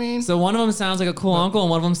 You know what I mean? So one of them sounds like a cool uncle and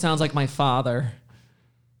one of them sounds like my father.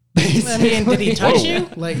 I mean, did he touch you?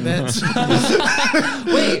 That's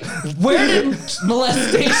Wait, where did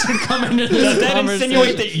molestation come into this Does that conversation?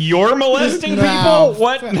 insinuate that you're molesting No. people?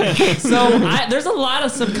 What? So there's a lot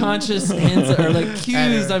of subconscious hints or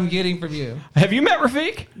cues I'm getting from you. Have you met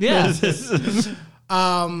Rafiq? Yeah.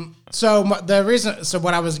 So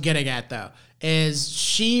what I was getting at though is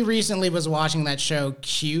she recently was watching that show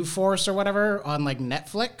Q Force or whatever on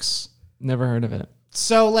Netflix. Never heard of it.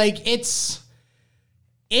 So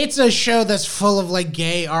it's a show that's full of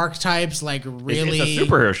gay archtypes, really. It's a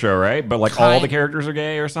superhero show, right? But all the characters are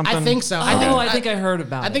gay or something? I think so. I think I heard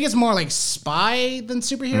about it. I think it's more spy than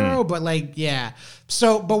superhero, but yeah.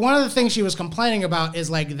 So, but one of the things she was complaining about is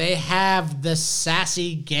they have this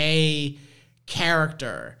sassy gay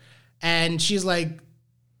character, and she's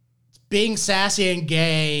being sassy and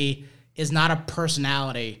gay is not a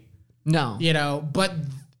personality, No. but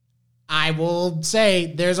I will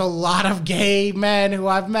say there's a lot of gay men who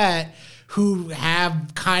I've met who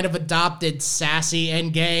have kind of adopted sassy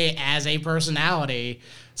and gay as a personality.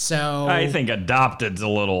 So I think adopted's a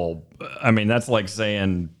little. I mean, that's like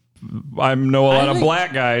saying I know a lot of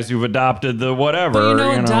black guys who've adopted the whatever.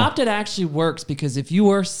 But adopted actually works because if you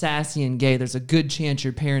were sassy and gay, there's a good chance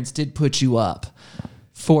your parents did put you up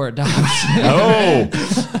for adoption. Oh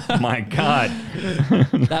my God.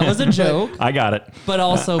 That was a joke, I got it. but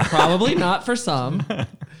also probably not for some.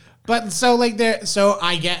 But so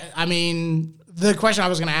I mean, the question I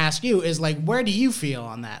was going to ask you is where do you feel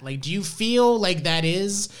on that? Do you feel that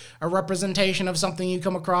is a representation of something you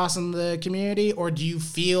come across in the community, or do you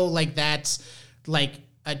feel that's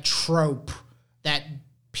a trope that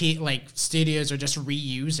studios are just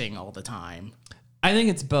reusing all the time? I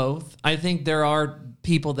think it's both. I think there are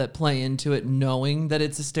people that play into it knowing that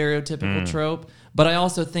it's a stereotypical trope, but I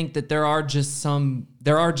also think that there are just some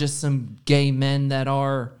gay men that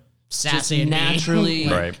are sassy just and naturally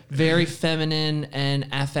Right. very feminine and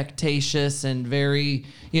affectatious and very,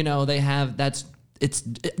 they have that's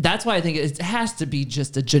why I think it has to be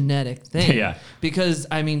just a genetic thing. Yeah. Because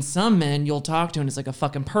I mean, some men you'll talk to and it's like a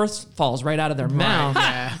fucking purse falls right out of their mouth.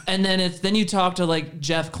 yeah. And then you talk to like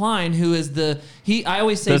Jeff Klein, who is I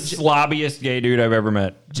always say The slobbiest gay dude I've ever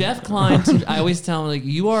met. Jeff Klein, I always tell him, like,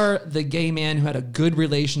 you are the gay man who had a good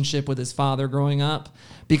relationship with his father growing up,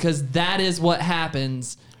 because that is what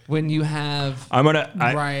happens when you have. I'm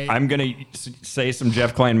gonna say some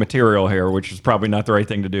Jeff Klein material here, which is probably not the right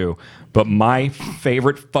thing to do. But my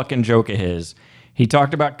favorite fucking joke of his, he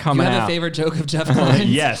talked about coming You have out. a favorite joke of Jeff Klein?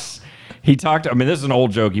 Yes. He talked, I mean, this is an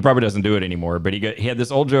old joke. He probably doesn't do it anymore, but he had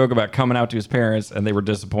this old joke about coming out to his parents, and they were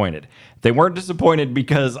disappointed. They weren't disappointed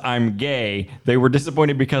because I'm gay. They were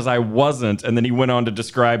disappointed because I wasn't. And then he went on to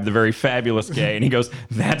describe the very fabulous gay, and he goes,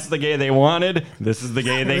 that's the gay they wanted. This is the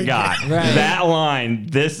gay they got. Right. That line,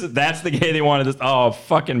 that's the gay they wanted. This, oh,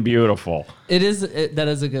 fucking beautiful. That is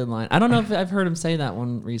a good line. I don't know if I've heard him say that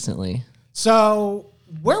one recently. So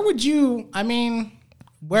where would you,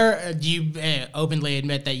 where do you openly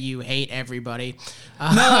admit that you hate everybody?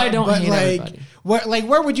 No, I don't but hate everybody.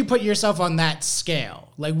 Where would you put yourself on that scale?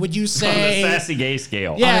 Like, would you On the say sassy gay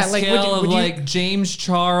scale. Yeah, On a like, scale would you- of like James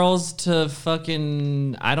Charles to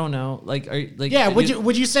fucking, I don't know, like, Yeah, would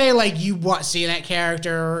you say like you see that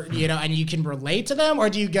character, and you can relate to them, or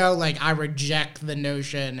do you go like, I reject the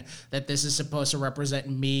notion that this is supposed to represent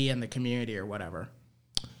me and the community or whatever?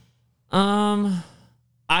 I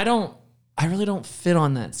really don't fit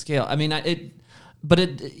on that scale. I mean,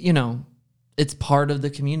 it's part of the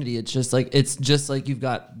community. It's just like you've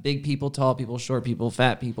got big people, tall people, short people,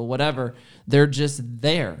 fat people, whatever. They're just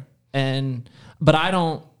there. But I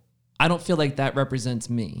don't feel like that represents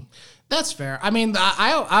me. That's fair. I mean,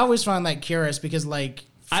 I always find that curious because like,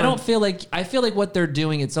 I feel like what they're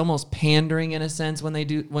doing, it's almost pandering in a sense when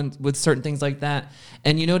with certain things like that.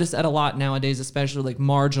 And you notice that a lot nowadays, especially like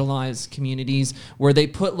marginalized communities, where they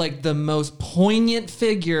put like the most poignant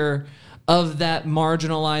figure of that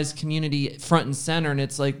marginalized community front and center. And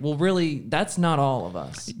it's like, well, really, that's not all of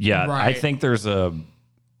us. Yeah, Right. I think there's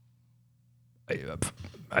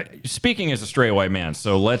speaking as a straight white man,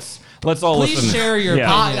 so let's all Please listen. share your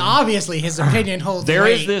opinion. obviously his opinion holds There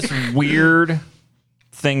weight. is this weird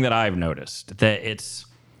thing that I've noticed, that it's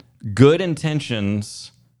good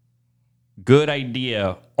intentions, good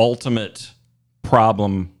idea, ultimate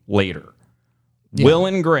problem later. Yeah. Will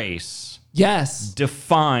and Grace Yes.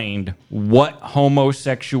 defined what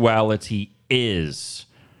homosexuality is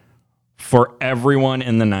for everyone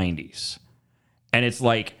in the 90s. And it's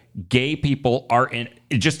like gay people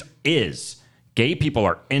it just is. Gay people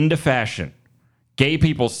are into fashion. Gay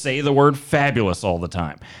people say the word fabulous all the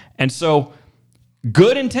time. And so,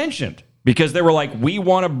 good intentioned, because they were like, we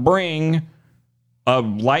want to bring a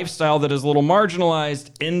lifestyle that is a little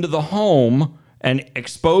marginalized into the home and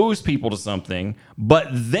expose people to something. But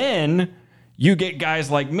then you get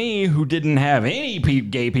guys like me who didn't have any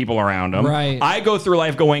gay people around them. Right. I go through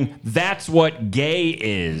life going, that's what gay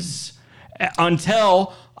is.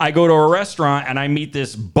 Until I go to a restaurant and I meet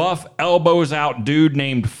this buff, elbows out dude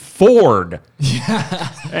named Ford. Yeah.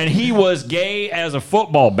 And he was gay as a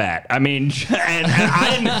football bat. I mean, and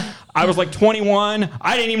I was like 21.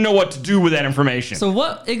 I didn't even know what to do with that information. So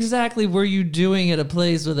what exactly were you doing at a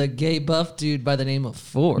place with a gay buff dude by the name of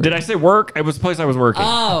Ford? Did I say work? It was the place I was working.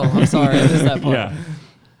 Oh, I'm sorry. I missed that part. Yeah.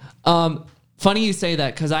 Funny you say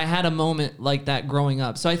that, because I had a moment like that growing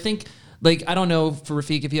up. So I think, like, I don't know, for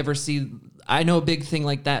Rafiq, if you ever see, I know a big thing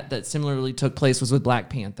like that similarly took place was with Black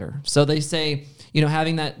Panther. So they say,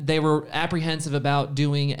 having that, they were apprehensive about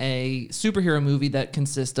doing a superhero movie that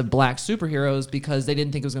consists of black superheroes because they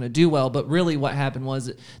didn't think it was going to do well. But really what happened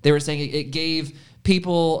was they were saying it gave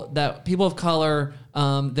people of color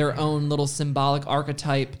their own little symbolic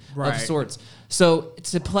archetype Right. of sorts. So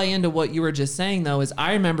to play into what you were just saying, though, is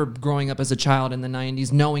I remember growing up as a child in the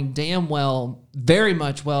 90s knowing damn well, very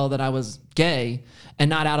much well, that I was gay and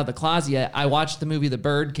not out of the closet yet. I watched the movie The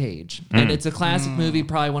Birdcage, and it's a classic movie,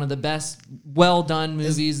 probably one of the best, well-done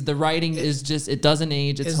movies. The writing is just, it doesn't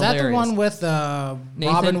age. It's Is hilarious. that the one with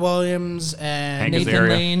Robin Williams and Hank Nathan Azaria.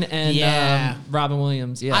 Lane and Yeah. Robin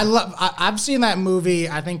Williams? Yeah. I've seen that movie,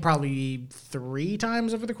 I think probably 3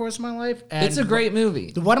 times over the course of my life. And It's a great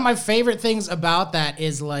movie. one of my favorite things about that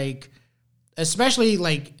is like, especially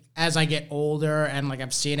like as I get older and like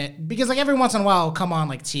I've seen it, because like every once in a while it'll come on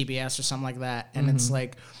like TBS or something like that. And it's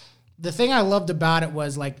like, the thing I loved about it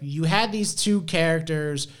was like you had these two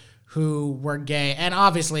characters who were gay, and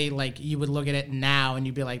obviously like you would look at it now and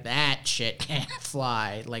you'd be like, that shit can't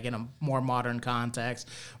fly, like in a more modern context.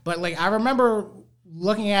 But like I remember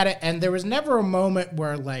looking at it, and there was never a moment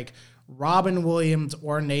where like Robin Williams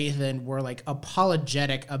or Nathan were like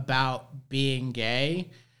apologetic about being gay.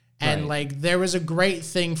 And like there was a great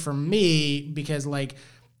thing for me because like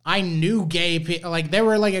I knew gay people, like there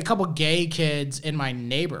were like a couple gay kids in my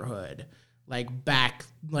neighborhood like back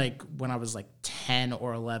like when I was like 10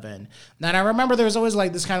 or 11. And I remember there was always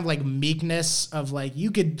like this kind of like meekness of like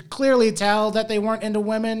you could clearly tell that they weren't into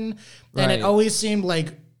women. And it always seemed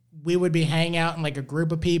like we would be hanging out in like a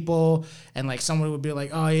group of people and like someone would be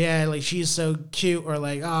like, oh yeah, like she's so cute, or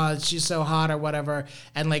like, oh, she's so hot or whatever.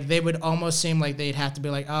 And like they would almost seem like they'd have to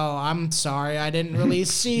be like, oh, I'm sorry, I didn't really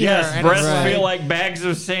see her. Yes, breasts feel like bags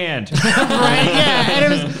of sand. Right, yeah. And it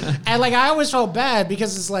was, and like I always felt bad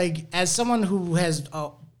because it's like, as someone who has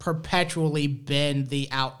perpetually been the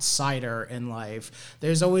outsider in life,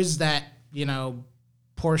 there's always that, you know,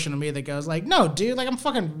 portion of me that goes like, no, dude, like I'm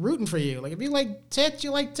fucking rooting for you. Like if you like tits,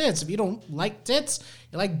 you like tits. If you don't like tits,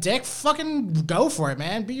 you like dick, fucking go for it,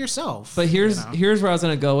 man. Be yourself. But here's where I was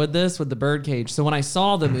gonna go with this, with the birdcage. So when I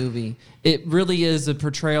saw the movie, it really is a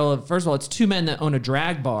portrayal of, first of all, it's two men that own a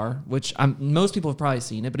drag bar, which most people have probably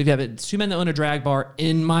seen it, but if you have it, it's two men that own a drag bar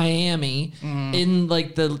in Miami in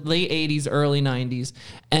like the late 80s, early 90s.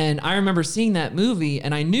 And I remember seeing that movie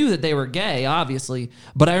and I knew that they were gay, obviously,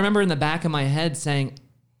 but I remember in the back of my head saying,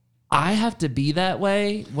 I have to be that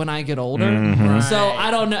way when I get older. Right. So I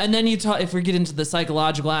don't know. And then you talk, if we get into the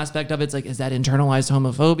psychological aspect of it, it's like, is that internalized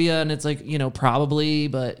homophobia? And it's like, you know, probably,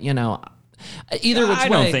 but you know, either which way. I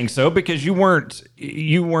don't think so, because you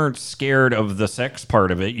weren't scared of the sex part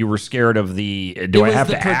of it. You were scared of the, do I have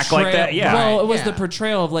to act like that? Yeah. Well, it was the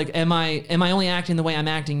portrayal of like, am I only acting the way I'm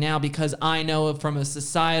acting now because I know from a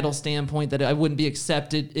societal standpoint that I wouldn't be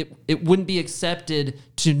accepted. It wouldn't be accepted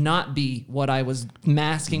to not be what I was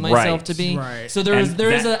masking myself to be. Right. So there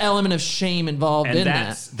is an element of shame involved in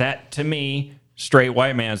that. That to me, straight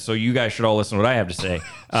white man. So you guys should all listen to what I have to say.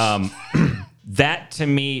 That to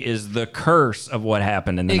me is the curse of what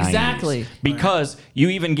happened in the 90s. Because you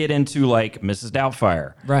even get into like Mrs.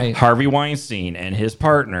 Doubtfire, right? Harvey Weinstein and his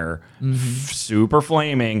partner, super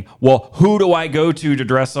flaming. Well, who do I go to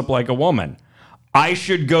dress up like a woman? I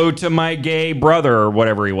should go to my gay brother or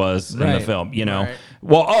whatever he was in the film, you know? Right.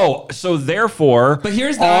 Well, so therefore, but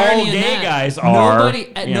here's the all irony gay in that. guys are.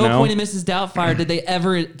 Nobody, at no point in Mrs. Doubtfire did they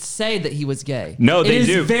ever say that he was gay. No, they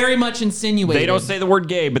do. It is very much insinuated. They don't say the word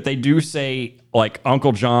gay, but they do say like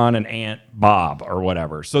Uncle John and Aunt Bob or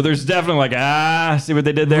whatever. So there's definitely like, see what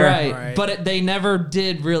they did there? Right. But they never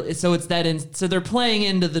did really. So it's that. So they're playing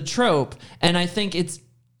into the trope. And I think it's,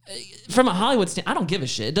 from a Hollywood standpoint, I don't give a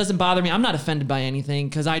shit. It doesn't bother me. I'm not offended by anything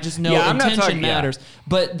because I just know intention matters.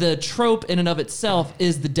 But the trope in and of itself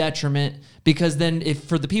is the detriment, because then if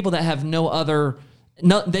for the people that have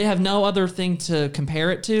they have no other thing to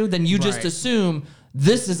compare it to, then you just assume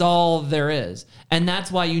this is all there is. And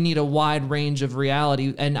that's why you need a wide range of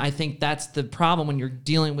reality. And I think that's the problem when you're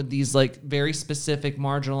dealing with these like very specific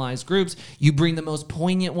marginalized groups. You bring the most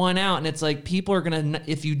poignant one out, and it's like people are gonna,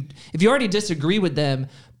 if you already disagree with them,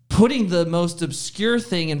 putting the most obscure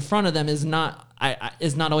thing in front of them is not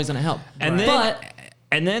always going to help. And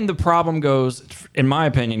then the problem goes, in my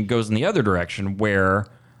opinion, goes in the other direction, where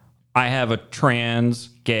I have a trans,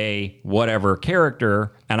 gay, whatever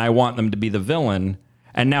character, and I want them to be the villain,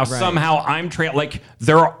 and now somehow I'm trans. Like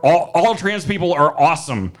they're all trans people are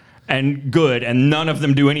awesome and good, and none of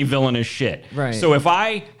them do any villainous shit. Right. So if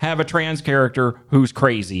I have a trans character who's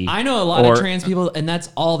crazy, I know a lot of trans people, and that's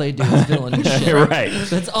all they do is villainous shit. Right.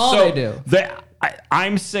 That's all they do.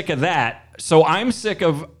 I'm sick of that. So I'm sick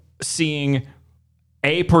of seeing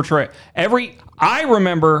a portray. I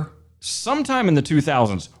remember sometime in the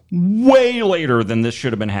 2000s, way later than this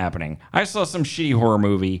should have been happening, I saw some shitty horror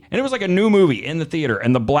movie, and it was like a new movie in the theater,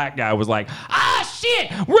 and the black guy was like,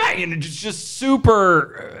 shit, right, and it's just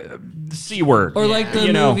super C word. Or like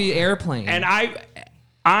the movie Airplane. And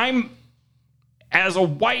I'm, as a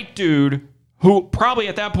white dude who probably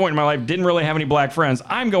at that point in my life didn't really have any black friends,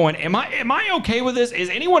 I'm going, am I okay with this? Is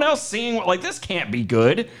anyone else seeing, like, this can't be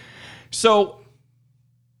good? So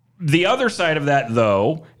the other side of that,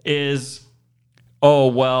 though, is, oh,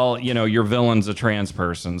 well, your villain's a trans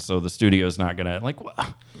person, so the studio's not going to, like,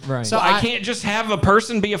 right. So I can't just have a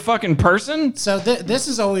person be a fucking person? So this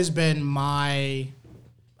has always been my,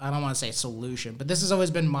 I don't want to say solution, but this has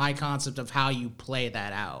always been my concept of how you play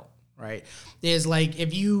that out, right? Is like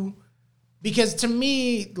because to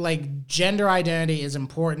me, like, gender identity is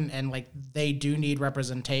important and like they do need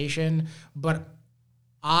representation, but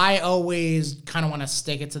I always kind of want to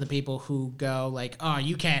stick it to the people who go like, oh,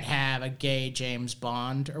 you can't have a gay James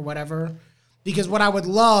Bond or whatever. Because what I would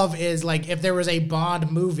love is like if there was a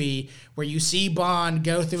Bond movie where you see Bond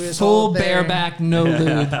go through his Full whole thing. bareback, no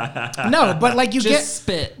lube. No, but like you Just get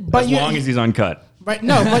spit. but As you, long as he's uncut. Right,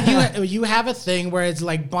 no, but you have a thing where it's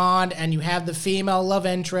like Bond, and you have the female love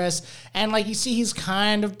interest, and like you see he's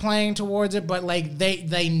kind of playing towards it, but like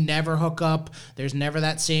they never hook up. There's never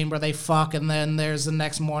that scene where they fuck, and then there's the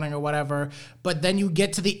next morning or whatever. But then you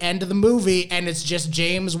get to the end of the movie, and it's just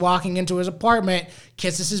James walking into his apartment,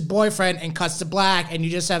 kisses his boyfriend, and cuts to black, and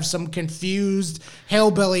you just have some confused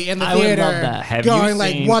hillbilly in the I would theater love that. Have you going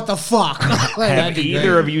like, seen- "What the fuck?" Like, Have be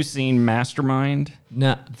either great. of you seen Mastermind?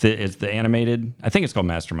 No. It's the animated. I think it's called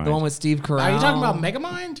Mastermind. The one with Steve Carell. are you talking about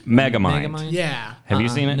Megamind? Megamind. Megamind? Yeah. Have you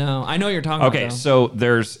seen it? No. I know what you're talking Okay, about. so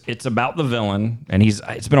it's about the villain, and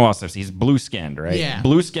it's been a while since he's blue skinned, right? Yeah.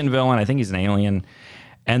 Blue skinned villain. I think he's an alien,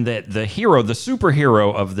 and that the hero, the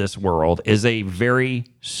superhero of this world, is a very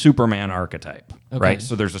Superman archetype, right?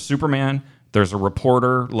 So there's a Superman, there's a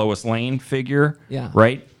reporter, Lois Lane figure, Yeah.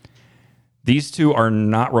 right? These two are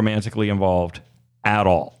not romantically involved at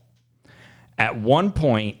all. At one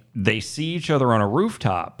point, they see each other on a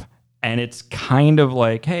rooftop, and it's kind of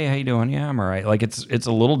like, "Hey, how you doing? Yeah, I'm all right." Like it's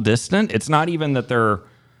a little distant. It's not even that they're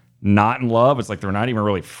not in love. It's like they're not even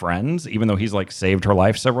really friends, even though he's like saved her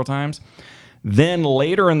life several times. Then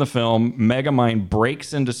later in the film, Megamind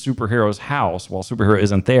breaks into Superhero's house while Superhero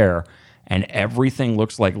isn't there, and everything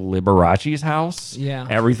looks like Liberace's house. Yeah.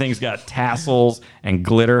 Everything's got tassels and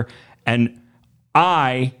glitter. And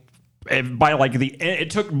by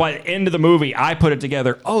the end of the movie, I put it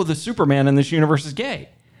together. Oh, the Superman in this universe is gay.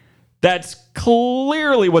 That's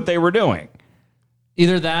clearly what they were doing.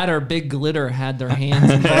 Either that or Big Glitter had their hands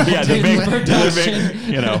involved Yeah, the in big,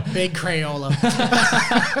 production. Big Crayola.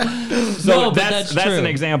 So No, but that's that's true. an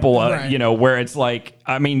example, Right. where it's like,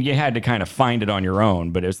 I mean, you had to kind of find it on your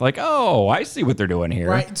own, but it's like, oh, I see what they're doing here.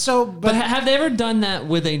 Right. So, But but have they ever done that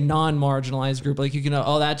with a non-marginalized group? Like you can,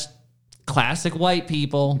 that's classic white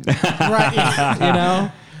people. right. You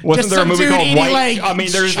know, Wasn't Just there a some movie dude called eating, White? like, I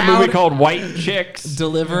mean, there's a chowder. movie called White Chicks.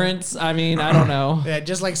 Deliverance. I mean, I don't know. Yeah,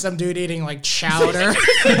 just like some dude eating like chowder.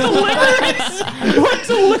 What's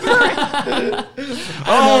deliverance?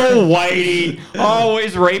 Oh, Whitey,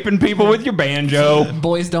 always raping people with your banjo.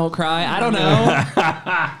 Boys don't cry. I don't know.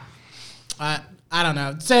 I don't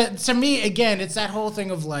know. To me, again, it's that whole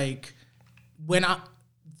thing of like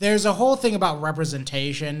there's a whole thing about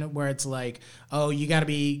representation where it's like, oh, you got to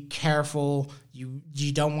be careful.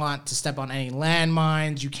 You don't want to step on any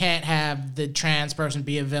landmines. You can't have the trans person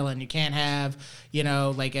be a villain. You can't have,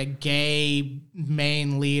 like a gay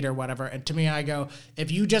main lead or whatever. And to me, I go, if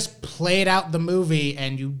you just played out the movie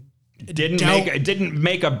and you didn't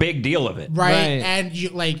make a big deal of it. right, Right. and you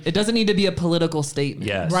like It doesn't need to be a political statement.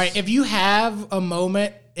 Yes. right, if you have a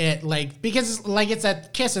moment, because it's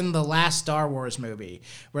that kiss in the last Star Wars movie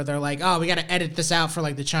where they're like, oh, we got to edit this out for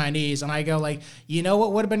like the Chinese, and I go like, you know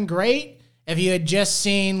what would have been great if you had just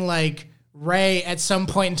seen like Ray at some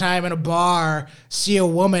point in time in a bar see a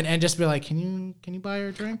woman and just be like, can you buy her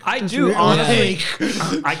a drink? I Just do really- honestly.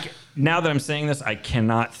 Now that I'm saying this, I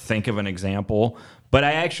cannot think of an example, but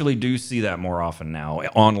I actually do see that more often now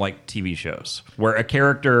on like TV shows where a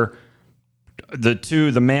character,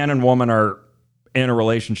 the man and woman are in a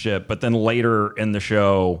relationship, but then later in the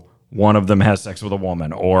show, one of them has sex with a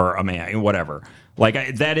woman or a man, whatever.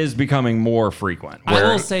 Like that is becoming more frequent. I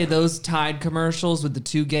will say those Tide commercials with the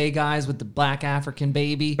two gay guys with the black African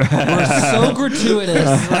baby were so gratuitous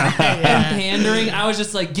and pandering. I was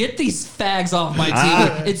just like, get these fags off my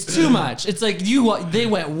TV. It's too much. It's like they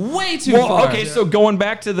went way too far. Okay, so going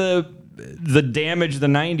back to the damage the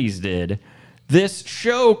 90s did, this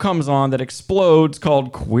show comes on that explodes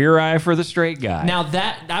called Queer Eye for the Straight Guy. Now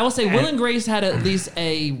that I will say, Will and Grace had at least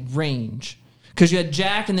a range because you had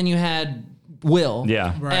Jack and then you had Will.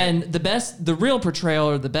 Yeah. Right. And the real portrayal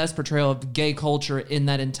or the best portrayal of gay culture in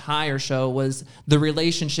that entire show was the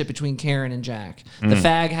relationship between Karen and Jack, the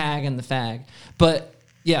fag hag and the fag. But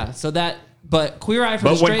yeah, but Queer Eye for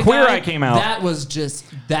the Straight Guy. But when Queer Eye came out, that was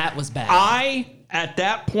bad. I, at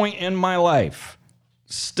that point in my life,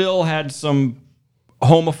 still had some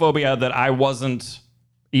homophobia that I wasn't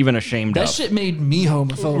even ashamed That of. shit made me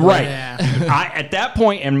homophobic. Right. Yeah. At that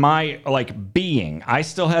point in my being, I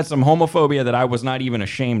still had some homophobia that I was not even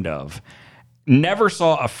ashamed of. Never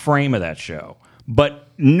saw a frame of that show, but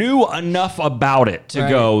knew enough about it to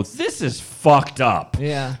go, this is fucked up.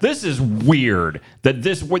 Yeah. This is weird that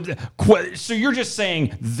this would. So you're just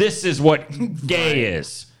saying this is what gay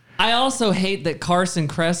is. I also hate that Carson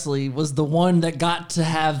Kressley was the one that got to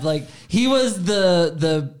have like he was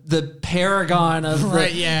the paragon of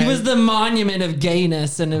Right, yeah. He was the monument of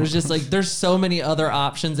gayness, and it was just like there's so many other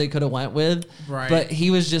options they could have went with, Right. but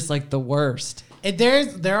he was just like the worst.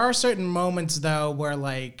 There are certain moments though where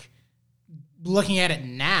like looking at it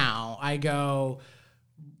now, I go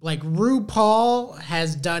like RuPaul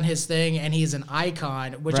has done his thing and he's an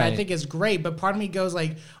icon, which I Right. think is great. But part of me goes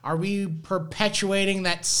like, are we perpetuating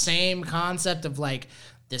that same concept of like,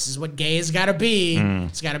 this is what gays gotta be.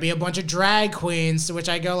 It's gotta be a bunch of drag queens. To which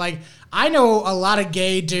I go like, I know a lot of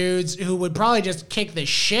gay dudes who would probably just kick the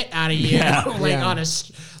shit out of you, on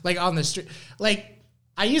the street. Like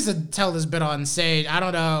I used to tell this bit on stage. I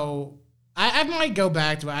don't know. I might go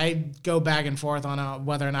back to it. I go back and forth on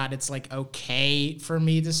whether or not it's like okay for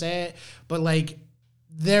me to say it. But like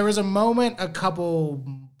there was a moment a couple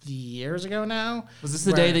years ago now. Was this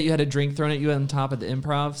the day that you had a drink thrown at you on top of the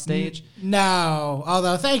improv stage? No.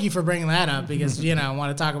 Although thank you for bringing that up because, I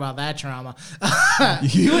want to talk about that trauma.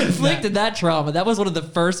 You inflicted that trauma. That was one of the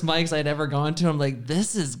first mics I'd ever gone to. I'm like,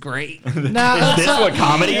 this is great. No. Is this what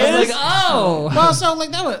comedy I was is? like, oh, Well, so like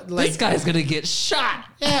that was like this guy's going to get shot.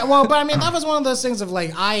 yeah, well, but I mean that was one of those things of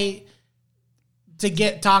like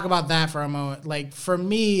talk about that for a moment. Like for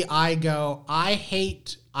me, I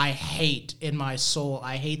hate in my soul,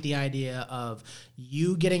 I hate the idea of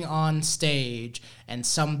you getting on stage and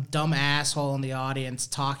some dumb asshole in the audience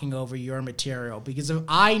talking over your material. Because if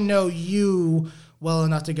I know you well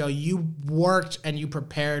enough to go, you worked and you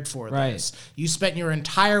prepared for Right. this. You spent your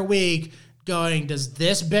entire week going, does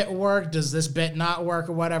this bit work? Does this bit not work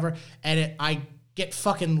or whatever? And I get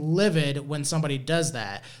fucking livid when somebody does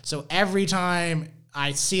that. So every time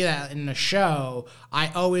I see that in the show,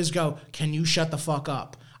 I always go, can you shut the fuck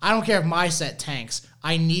up? I don't care if my set tanks.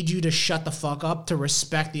 I need you to shut the fuck up to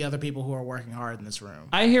respect the other people who are working hard in this room.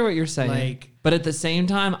 I hear what you're saying. Like- but at the same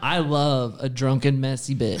time, I love a drunken,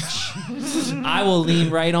 messy bitch. I will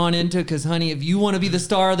lean right on into it because, honey, if you want to be the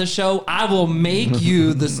star of the show, I will make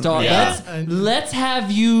you the star. Yeah. Let's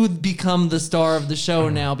have you become the star of the show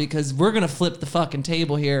now because we're going to flip the fucking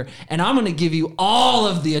table here and I'm going to give you all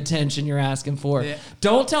of the attention you're asking for. Yeah.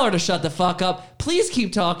 Don't tell her to shut the fuck up. Please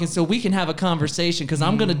keep talking so we can have a conversation because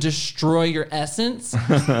I'm going to destroy your essence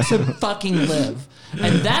to fucking live.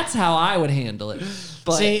 And that's how I would handle it.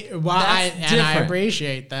 But See, well, I different.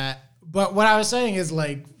 appreciate that. But what I was saying is,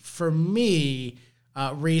 like, for me,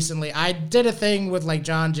 recently, I did a thing with like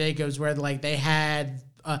John Jacobs where like they had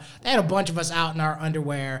a bunch of us out in our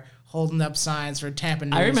underwear holding up signs for Tampa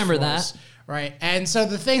News I remember Force, that. right? And so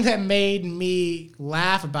the thing that made me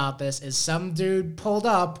laugh about this is some dude pulled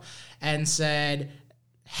up and said,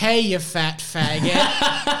 "Hey, you fat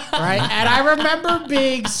faggot," right? And I remember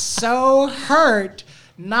being so hurt.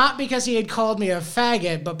 Not because he had called me a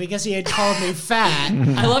faggot, but because he had called me fat.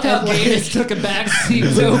 I love how gayness took a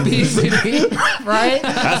backseat to obesity. Right?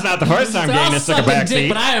 That's not the first time So I'll gayness took a suck a back dick, seat.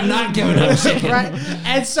 but I am not giving up chicken. Right?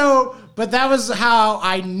 And so, but that was how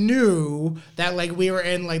I knew that like we were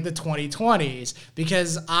in like the 2020s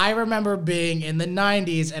because I remember being in the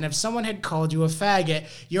 90s and if someone had called you a faggot,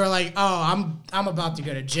 you're like, oh, I'm about to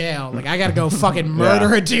go to jail. Like I gotta go fucking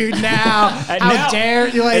murder a dude now. And How now, dare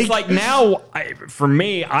you? Like, it's like now, for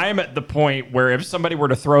me, I'm at the point where if somebody were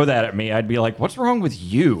to throw that at me, I'd be like, "What's wrong with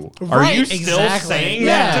you? Are Right, you still exactly. saying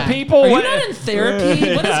Yeah. that to people? Are you What- not in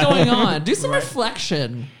therapy? What is going on? Do some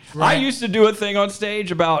reflection. I used to do a thing on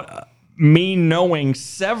stage about me knowing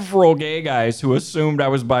several gay guys who assumed I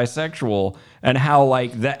was bisexual and how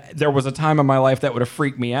like that there was a time in my life that would have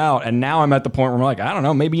freaked me out, and now I'm at the point where I'm like, I don't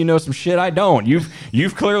know, maybe you know some shit I don't.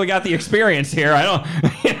 You've clearly got the experience here. I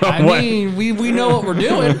don't. I mean, we know what we're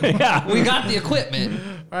doing. Yeah. We got the equipment.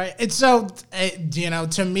 right. And so,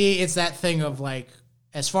 to me, it's that thing of like,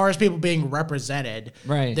 as far as people being represented,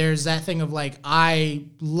 Right. there's that thing of like, I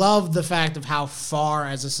love the fact of how far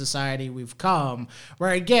as a society we've come.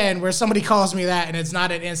 Where again, where somebody calls me that and it's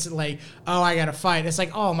not an instant like, oh, I gotta fight. It's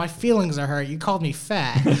like, oh, my feelings are hurt. You called me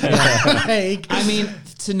fat. Like, I mean,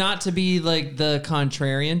 not to be like the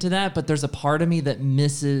contrarian to that, but there's a part of me that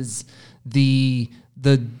misses the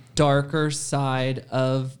darker side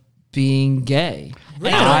of being gay. And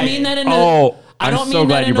I don't mean that in a I'm don't so mean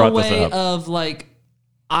glad that you in a brought this way up. of like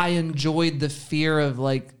I enjoyed the fear of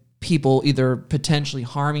like people either potentially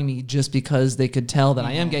harming me just because they could tell that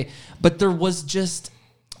I am gay. But there was just,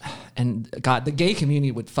 and God, the gay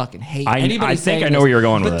community would fucking hate anybody I saying think I know this. where you're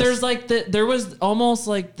going but with this. there's like there was almost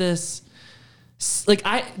like this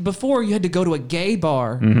like before you had to go to a gay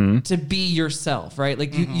bar to be yourself, right?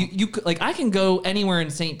 Like you like I can go anywhere in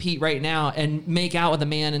St. Pete right now and make out with a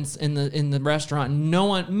man in the restaurant.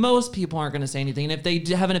 Most people aren't going to say anything. And if they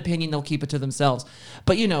have an opinion, they'll keep it to themselves.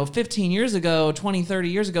 But 15 years ago, 20, 30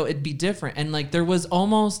 years ago, it'd be different. And like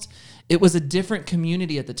it was a different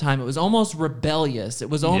community at the time. It was almost rebellious. It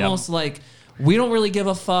was almost like, we don't really give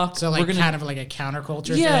a fuck. So like kind of like a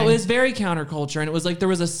counterculture Yeah, thing? it was very counterculture. And it was like there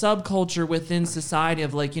was a subculture within society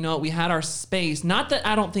of like, we had our space. Not that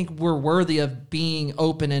I don't think we're worthy of being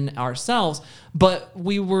open in ourselves, but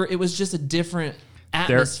it was just a different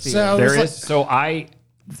atmosphere. So I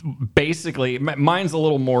basically, mine's a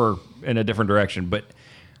little more in a different direction, but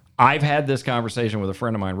I've had this conversation with a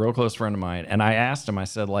friend of mine, real close friend of mine, and I asked him, I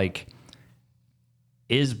said like,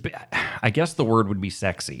 I guess the word would be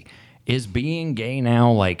sexy. Is being gay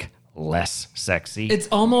now like less sexy? It's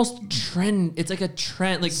almost trend. It's like a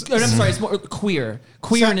trend. Like I'm sorry, it's more queer.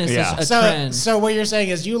 Queerness is a trend. So what you're saying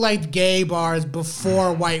is you liked gay bars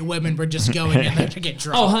before white women were just going in there to get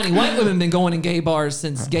drunk. Oh, honey, white women have been going in gay bars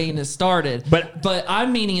since gayness started. But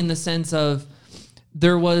I'm meaning in the sense of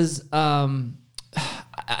there was I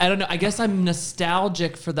don't know. I guess I'm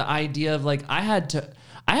nostalgic for the idea of like I had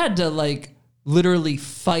to like literally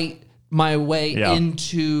fight my way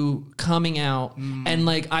into coming out, and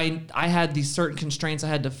like I had these certain constraints I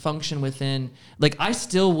had to function within. Like I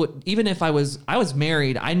still would, even if I was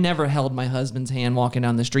married, I never held my husband's hand walking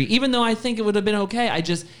down the street, even though I think it would have been okay.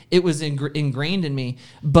 It was ingrained in me.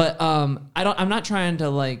 But I'm not trying to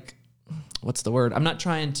like, what's the word? I'm not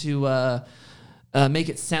trying to make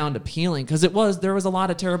it sound appealing, because there was a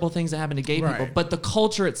lot of terrible things that happened to gay people, but the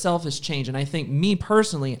culture itself has changed. And I think me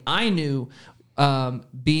personally, I knew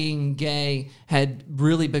being gay had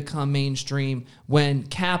really become mainstream when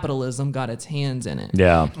capitalism got its hands in it.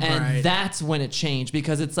 Yeah. And that's when it changed,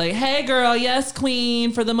 because it's like, hey girl, yes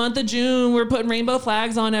queen, for the month of June, we're putting rainbow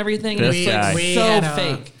flags on everything. And it's like so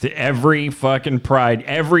fake. Every fucking Pride,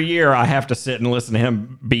 every year I have to sit and listen to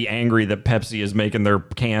him be angry that Pepsi is making their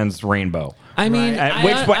cans rainbow. I mean,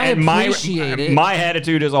 I appreciate it. My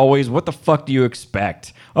attitude is always, what the fuck do you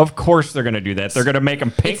expect? Of course they're going to do that. They're going to make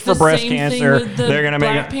them pink for breast cancer. They're going to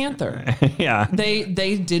make Black Panther. Yeah. They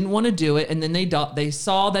didn't want to do it, and then they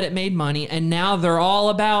saw that it made money, and now they're all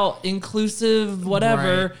about inclusive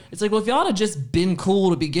whatever. Right. It's like, well, if y'all had just been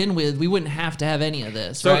cool to begin with, we wouldn't have to have any of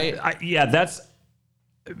this, right? That's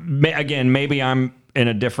again, maybe I'm in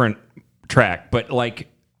a different track, but like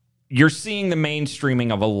you're seeing the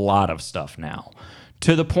mainstreaming of a lot of stuff now,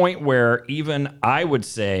 to the point where even I would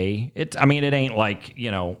say it ain't like,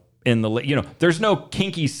 there's no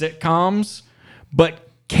kinky sitcoms, but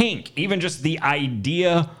kink, even just the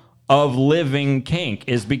idea of living kink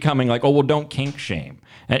is becoming like, oh, well, don't kink shame.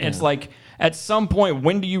 And it's like, at some point,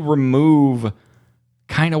 when do you remove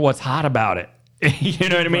kind of what's hot about it? You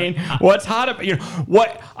know what I mean? What's hot about,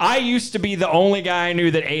 what I used to be the only guy I knew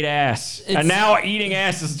that ate ass, and now eating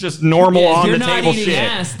ass is just normal on the table shit. If you're not eating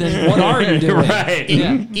ass, then what are you doing? Right.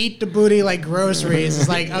 Eat the booty like groceries. It's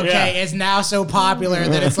like, okay, it's now so popular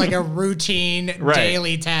that it's like a routine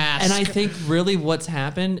daily task. And I think really what's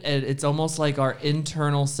happened, it's almost like our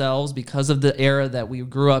internal selves, because of the era that we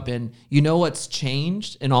grew up in. You know what's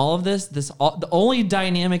changed in all of this? The only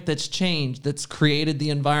dynamic that's changed, that's created the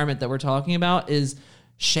environment that we're talking about, is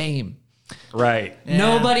shame. Right. Yeah.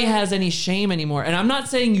 Nobody has any shame anymore. And I'm not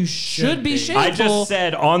saying you should be shameful. I just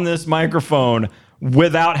said on this microphone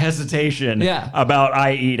without hesitation about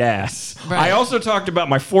I eat ass. Right. I also talked about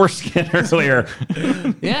my foreskin earlier.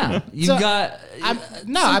 Yeah. You've got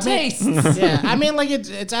taste. Yeah. I mean, like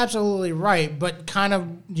it's absolutely right. But kind of,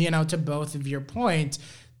 to both of your points,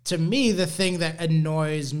 to me, the thing that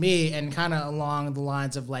annoys me, and kind of along the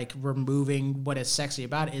lines of like removing what is sexy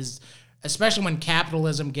about it, is especially when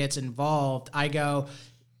capitalism gets involved, I go,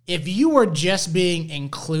 if you were just being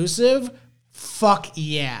inclusive, fuck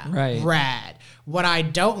yeah, rad. What I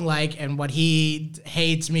don't like, and what he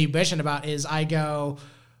hates me bitching about, is I go,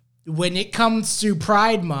 when it comes to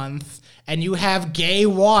Pride Month and you have gay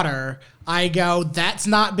water, I go, that's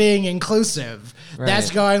not being inclusive. Right.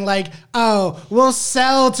 That's going like, oh, we'll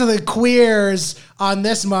sell to the queers on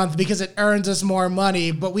this month because it earns us more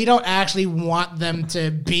money, but we don't actually want them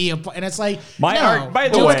to be and it's like, by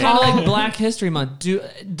the way, it's kind of like Black History Month.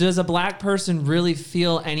 Does a black person really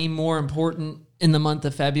feel any more important in the month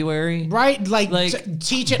of February? Right? Like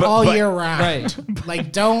teach it all year round. Right.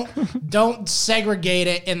 Like don't segregate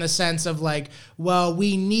it in the sense of like, well,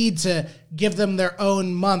 we need to give them their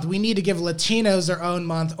own month. We need to give Latinos their own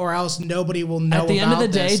month, or else nobody will know. At the end of the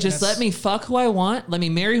about day, this. just let me fuck who I want, let me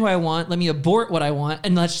marry who I want, let me abort what I want,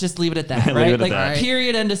 and let's just leave it at that, right? it at that.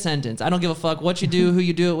 Period, end of sentence. I don't give a fuck what you do, who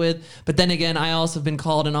you do it with. But then again, I also have been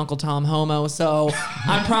called an Uncle Tom homo, so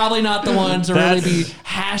I'm probably not the one to really be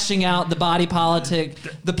hashing out the body politic,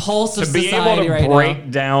 the pulse of To be society able to right break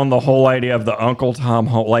now. down the whole idea of the Uncle Tom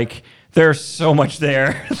like there's so much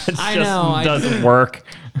there that I know, doesn't work.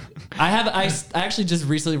 I actually just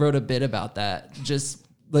recently wrote a bit about that, just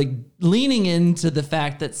like leaning into the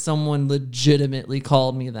fact that someone legitimately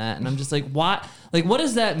called me that, and I'm just like, what? Like, what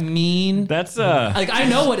does that mean? That's like, I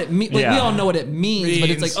know what it means. Like, we Yeah. all know what it means, but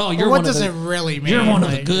it's like, oh, you're what one does of it really mean? You're one of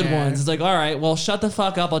the Like, good yeah. ones. It's like, all right, well, shut the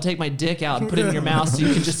fuck up. I'll take my dick out and put it in your mouth so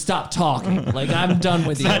you can just stop talking. Like, I'm done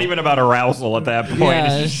with it's you. not even about arousal at that point.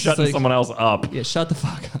 Yeah, it's it's just shutting like- someone else up. Yeah, shut the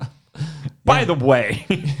fuck up. By the way,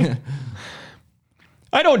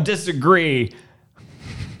 I don't disagree.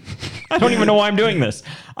 I don't even know why I'm doing this.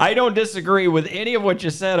 I don't disagree with any of what you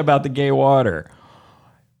said about the gay water.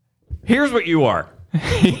 Here's what you are.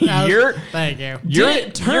 Thank you. Did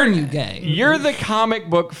it turn you gay? You're the comic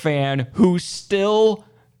book fan who still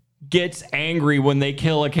gets angry when they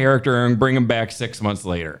kill a character and bring him back 6 months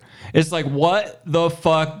later. It's like, what the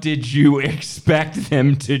fuck did you expect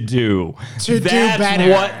them to do? To do That's better.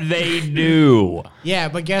 what they do. Yeah,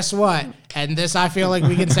 but guess what? And this I feel like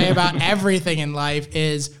we can say about everything in life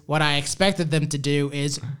is what I expected them to do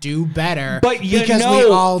is do better. But you because know- we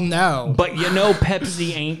all know. But you know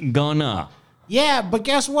Pepsi ain't gonna. Yeah, but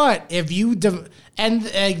guess what? If you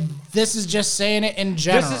this is just saying it in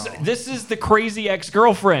general. This is the crazy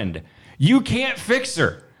ex-girlfriend. You can't fix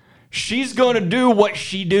her. She's gonna do what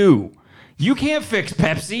she do. You can't fix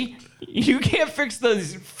Pepsi. You can't fix the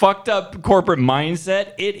fucked up corporate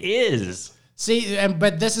mindset. It is. See,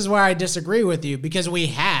 but this is where I disagree with you because we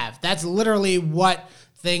have. That's literally what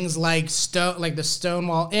things like the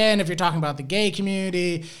Stonewall Inn, if you're talking about the gay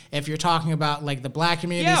community, if you're talking about like the black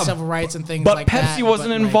community, Yeah, civil rights and things But like Pepsi that. wasn't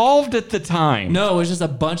but, like, involved at the time. No, it was just a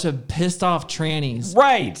bunch of pissed off trannies.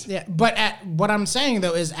 Right. Yeah, but what I'm saying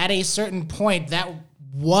though is at a certain point that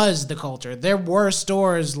was the culture. There were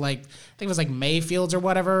stores like I think it was like Mayfield's or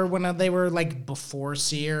whatever when they were like before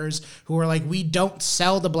Sears who were like we don't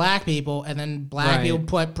sell to black people, and then black Right. people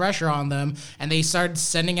put pressure on them and they started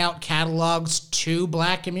sending out catalogs to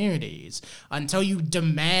black communities. Until you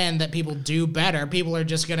demand that people do better, people are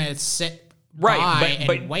just gonna sit by Right, and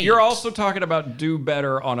but wait. you're also talking about do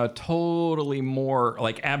better on a totally more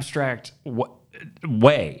like abstract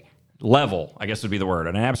level, I guess would be the word,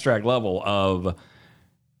 an abstract level of,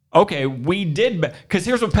 okay, we did, because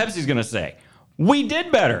here's what Pepsi's going to say. We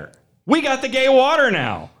did better. We got the gay water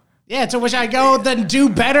now. Yeah, to which I go, then do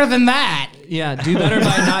better than that. Yeah, do better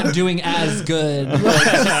by not doing as good.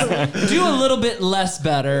 Like, just do a little bit less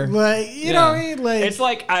better. Like, you know what I mean? Like, It's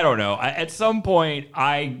like, I don't know. At some point,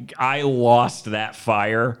 I lost that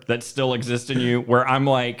fire that still exists in you where I'm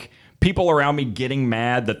like, people around me getting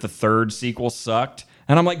mad that the third sequel sucked.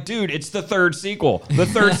 And I'm like, dude, it's the third sequel. The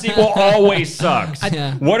third sequel always sucks.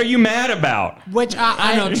 Yeah. What are you mad about? which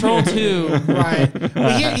I don't know, Troll 2. Right.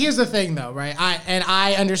 But here's the thing, though, right?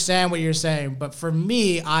 I understand what you're saying, but for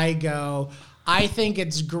me, I think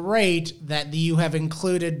it's great that you have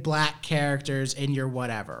included black characters in your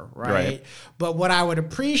whatever, right? But what I would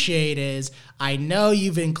appreciate is, I know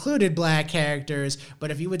you've included black characters,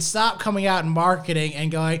 but if you would stop coming out and marketing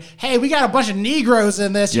and going, hey, we got a bunch of Negroes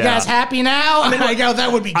in this. You Yeah. guys happy now? I go,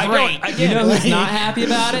 that would be I great. don't- You know who's Like- not happy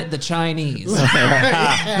about it? The Chinese.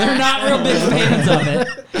 They're not real big fans of it.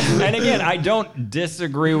 And again, I don't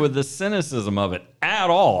disagree with the cynicism of it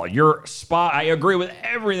at all. I agree with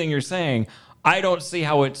everything you're saying. I don't see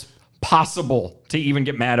how it's possible to even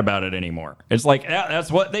get mad about it anymore. It's like, yeah,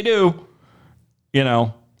 that's what they do. You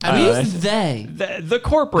know? Who's they? The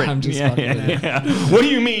corporate. I'm just yeah, fucking yeah, with yeah. What do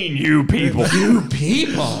you mean, you people? You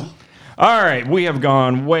people. All right, we have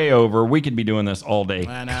gone way over. We could be doing this all day.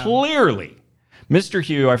 I know. Clearly. Mr.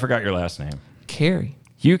 Hugh, I forgot your last name. Carrie.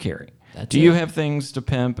 Hugh Carey. That's Do you it. have things to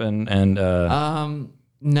pimp and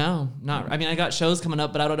No, not. I mean, I got shows coming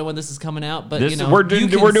up, but I don't know when this is coming out. But this, you know, we're you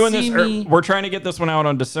can doing see this. me- We're trying to get this one out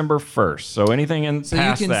on December 1st. So anything in So you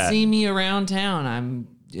past can that. see me around town. I'm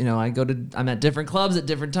at different clubs at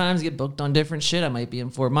different times, get booked on different shit. I might be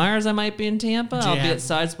in Fort Myers. I might be in Tampa. I'll be Yeah. at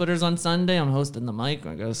Side Splitters on Sunday. I'm hosting the mic.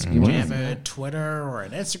 I go. Do you have a Twitter or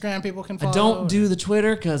an Instagram people can follow? I don't do the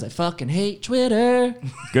Twitter because I fucking hate Twitter.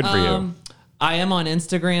 Good for you. I am on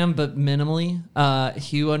Instagram, but minimally.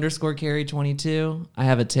 Hugh_Carey22. I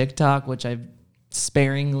have a TikTok, which I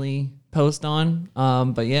sparingly post on.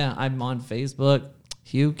 But yeah, I'm on Facebook.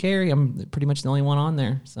 Hugh Carey. I'm pretty much the only one on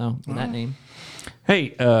there, so with that name. Hey,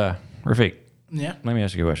 Rafiq, Yeah. let me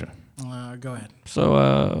ask you a question. Go ahead. So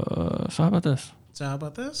how about this? So how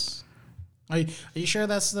about this? Are you sure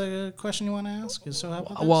that's the question you want to ask? So how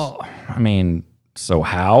about this? Well, I mean, so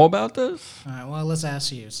how about this? All right. Well, let's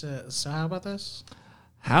ask you. So how about this?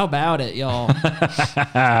 How about it, y'all?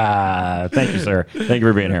 Thank you, sir. Thank you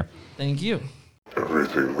for being here. Thank you.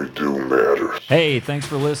 Everything we do matters. Hey, thanks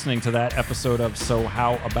for listening to that episode of So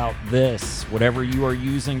How About This? Whatever you are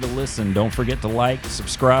using to listen, don't forget to like,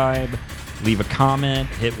 subscribe, leave a comment,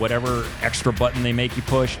 hit whatever extra button they make you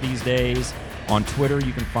push these days. On Twitter,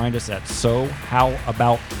 you can find us at So How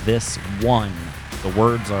About This 1. The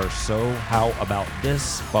words are So How About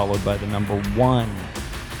This, followed by the number 1.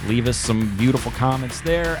 Leave us some beautiful comments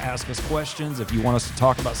there. Ask us questions. If you want us to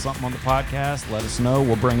talk about something on the podcast, let us know.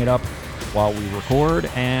 We'll bring it up while we record,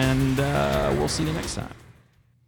 and we'll see you next time.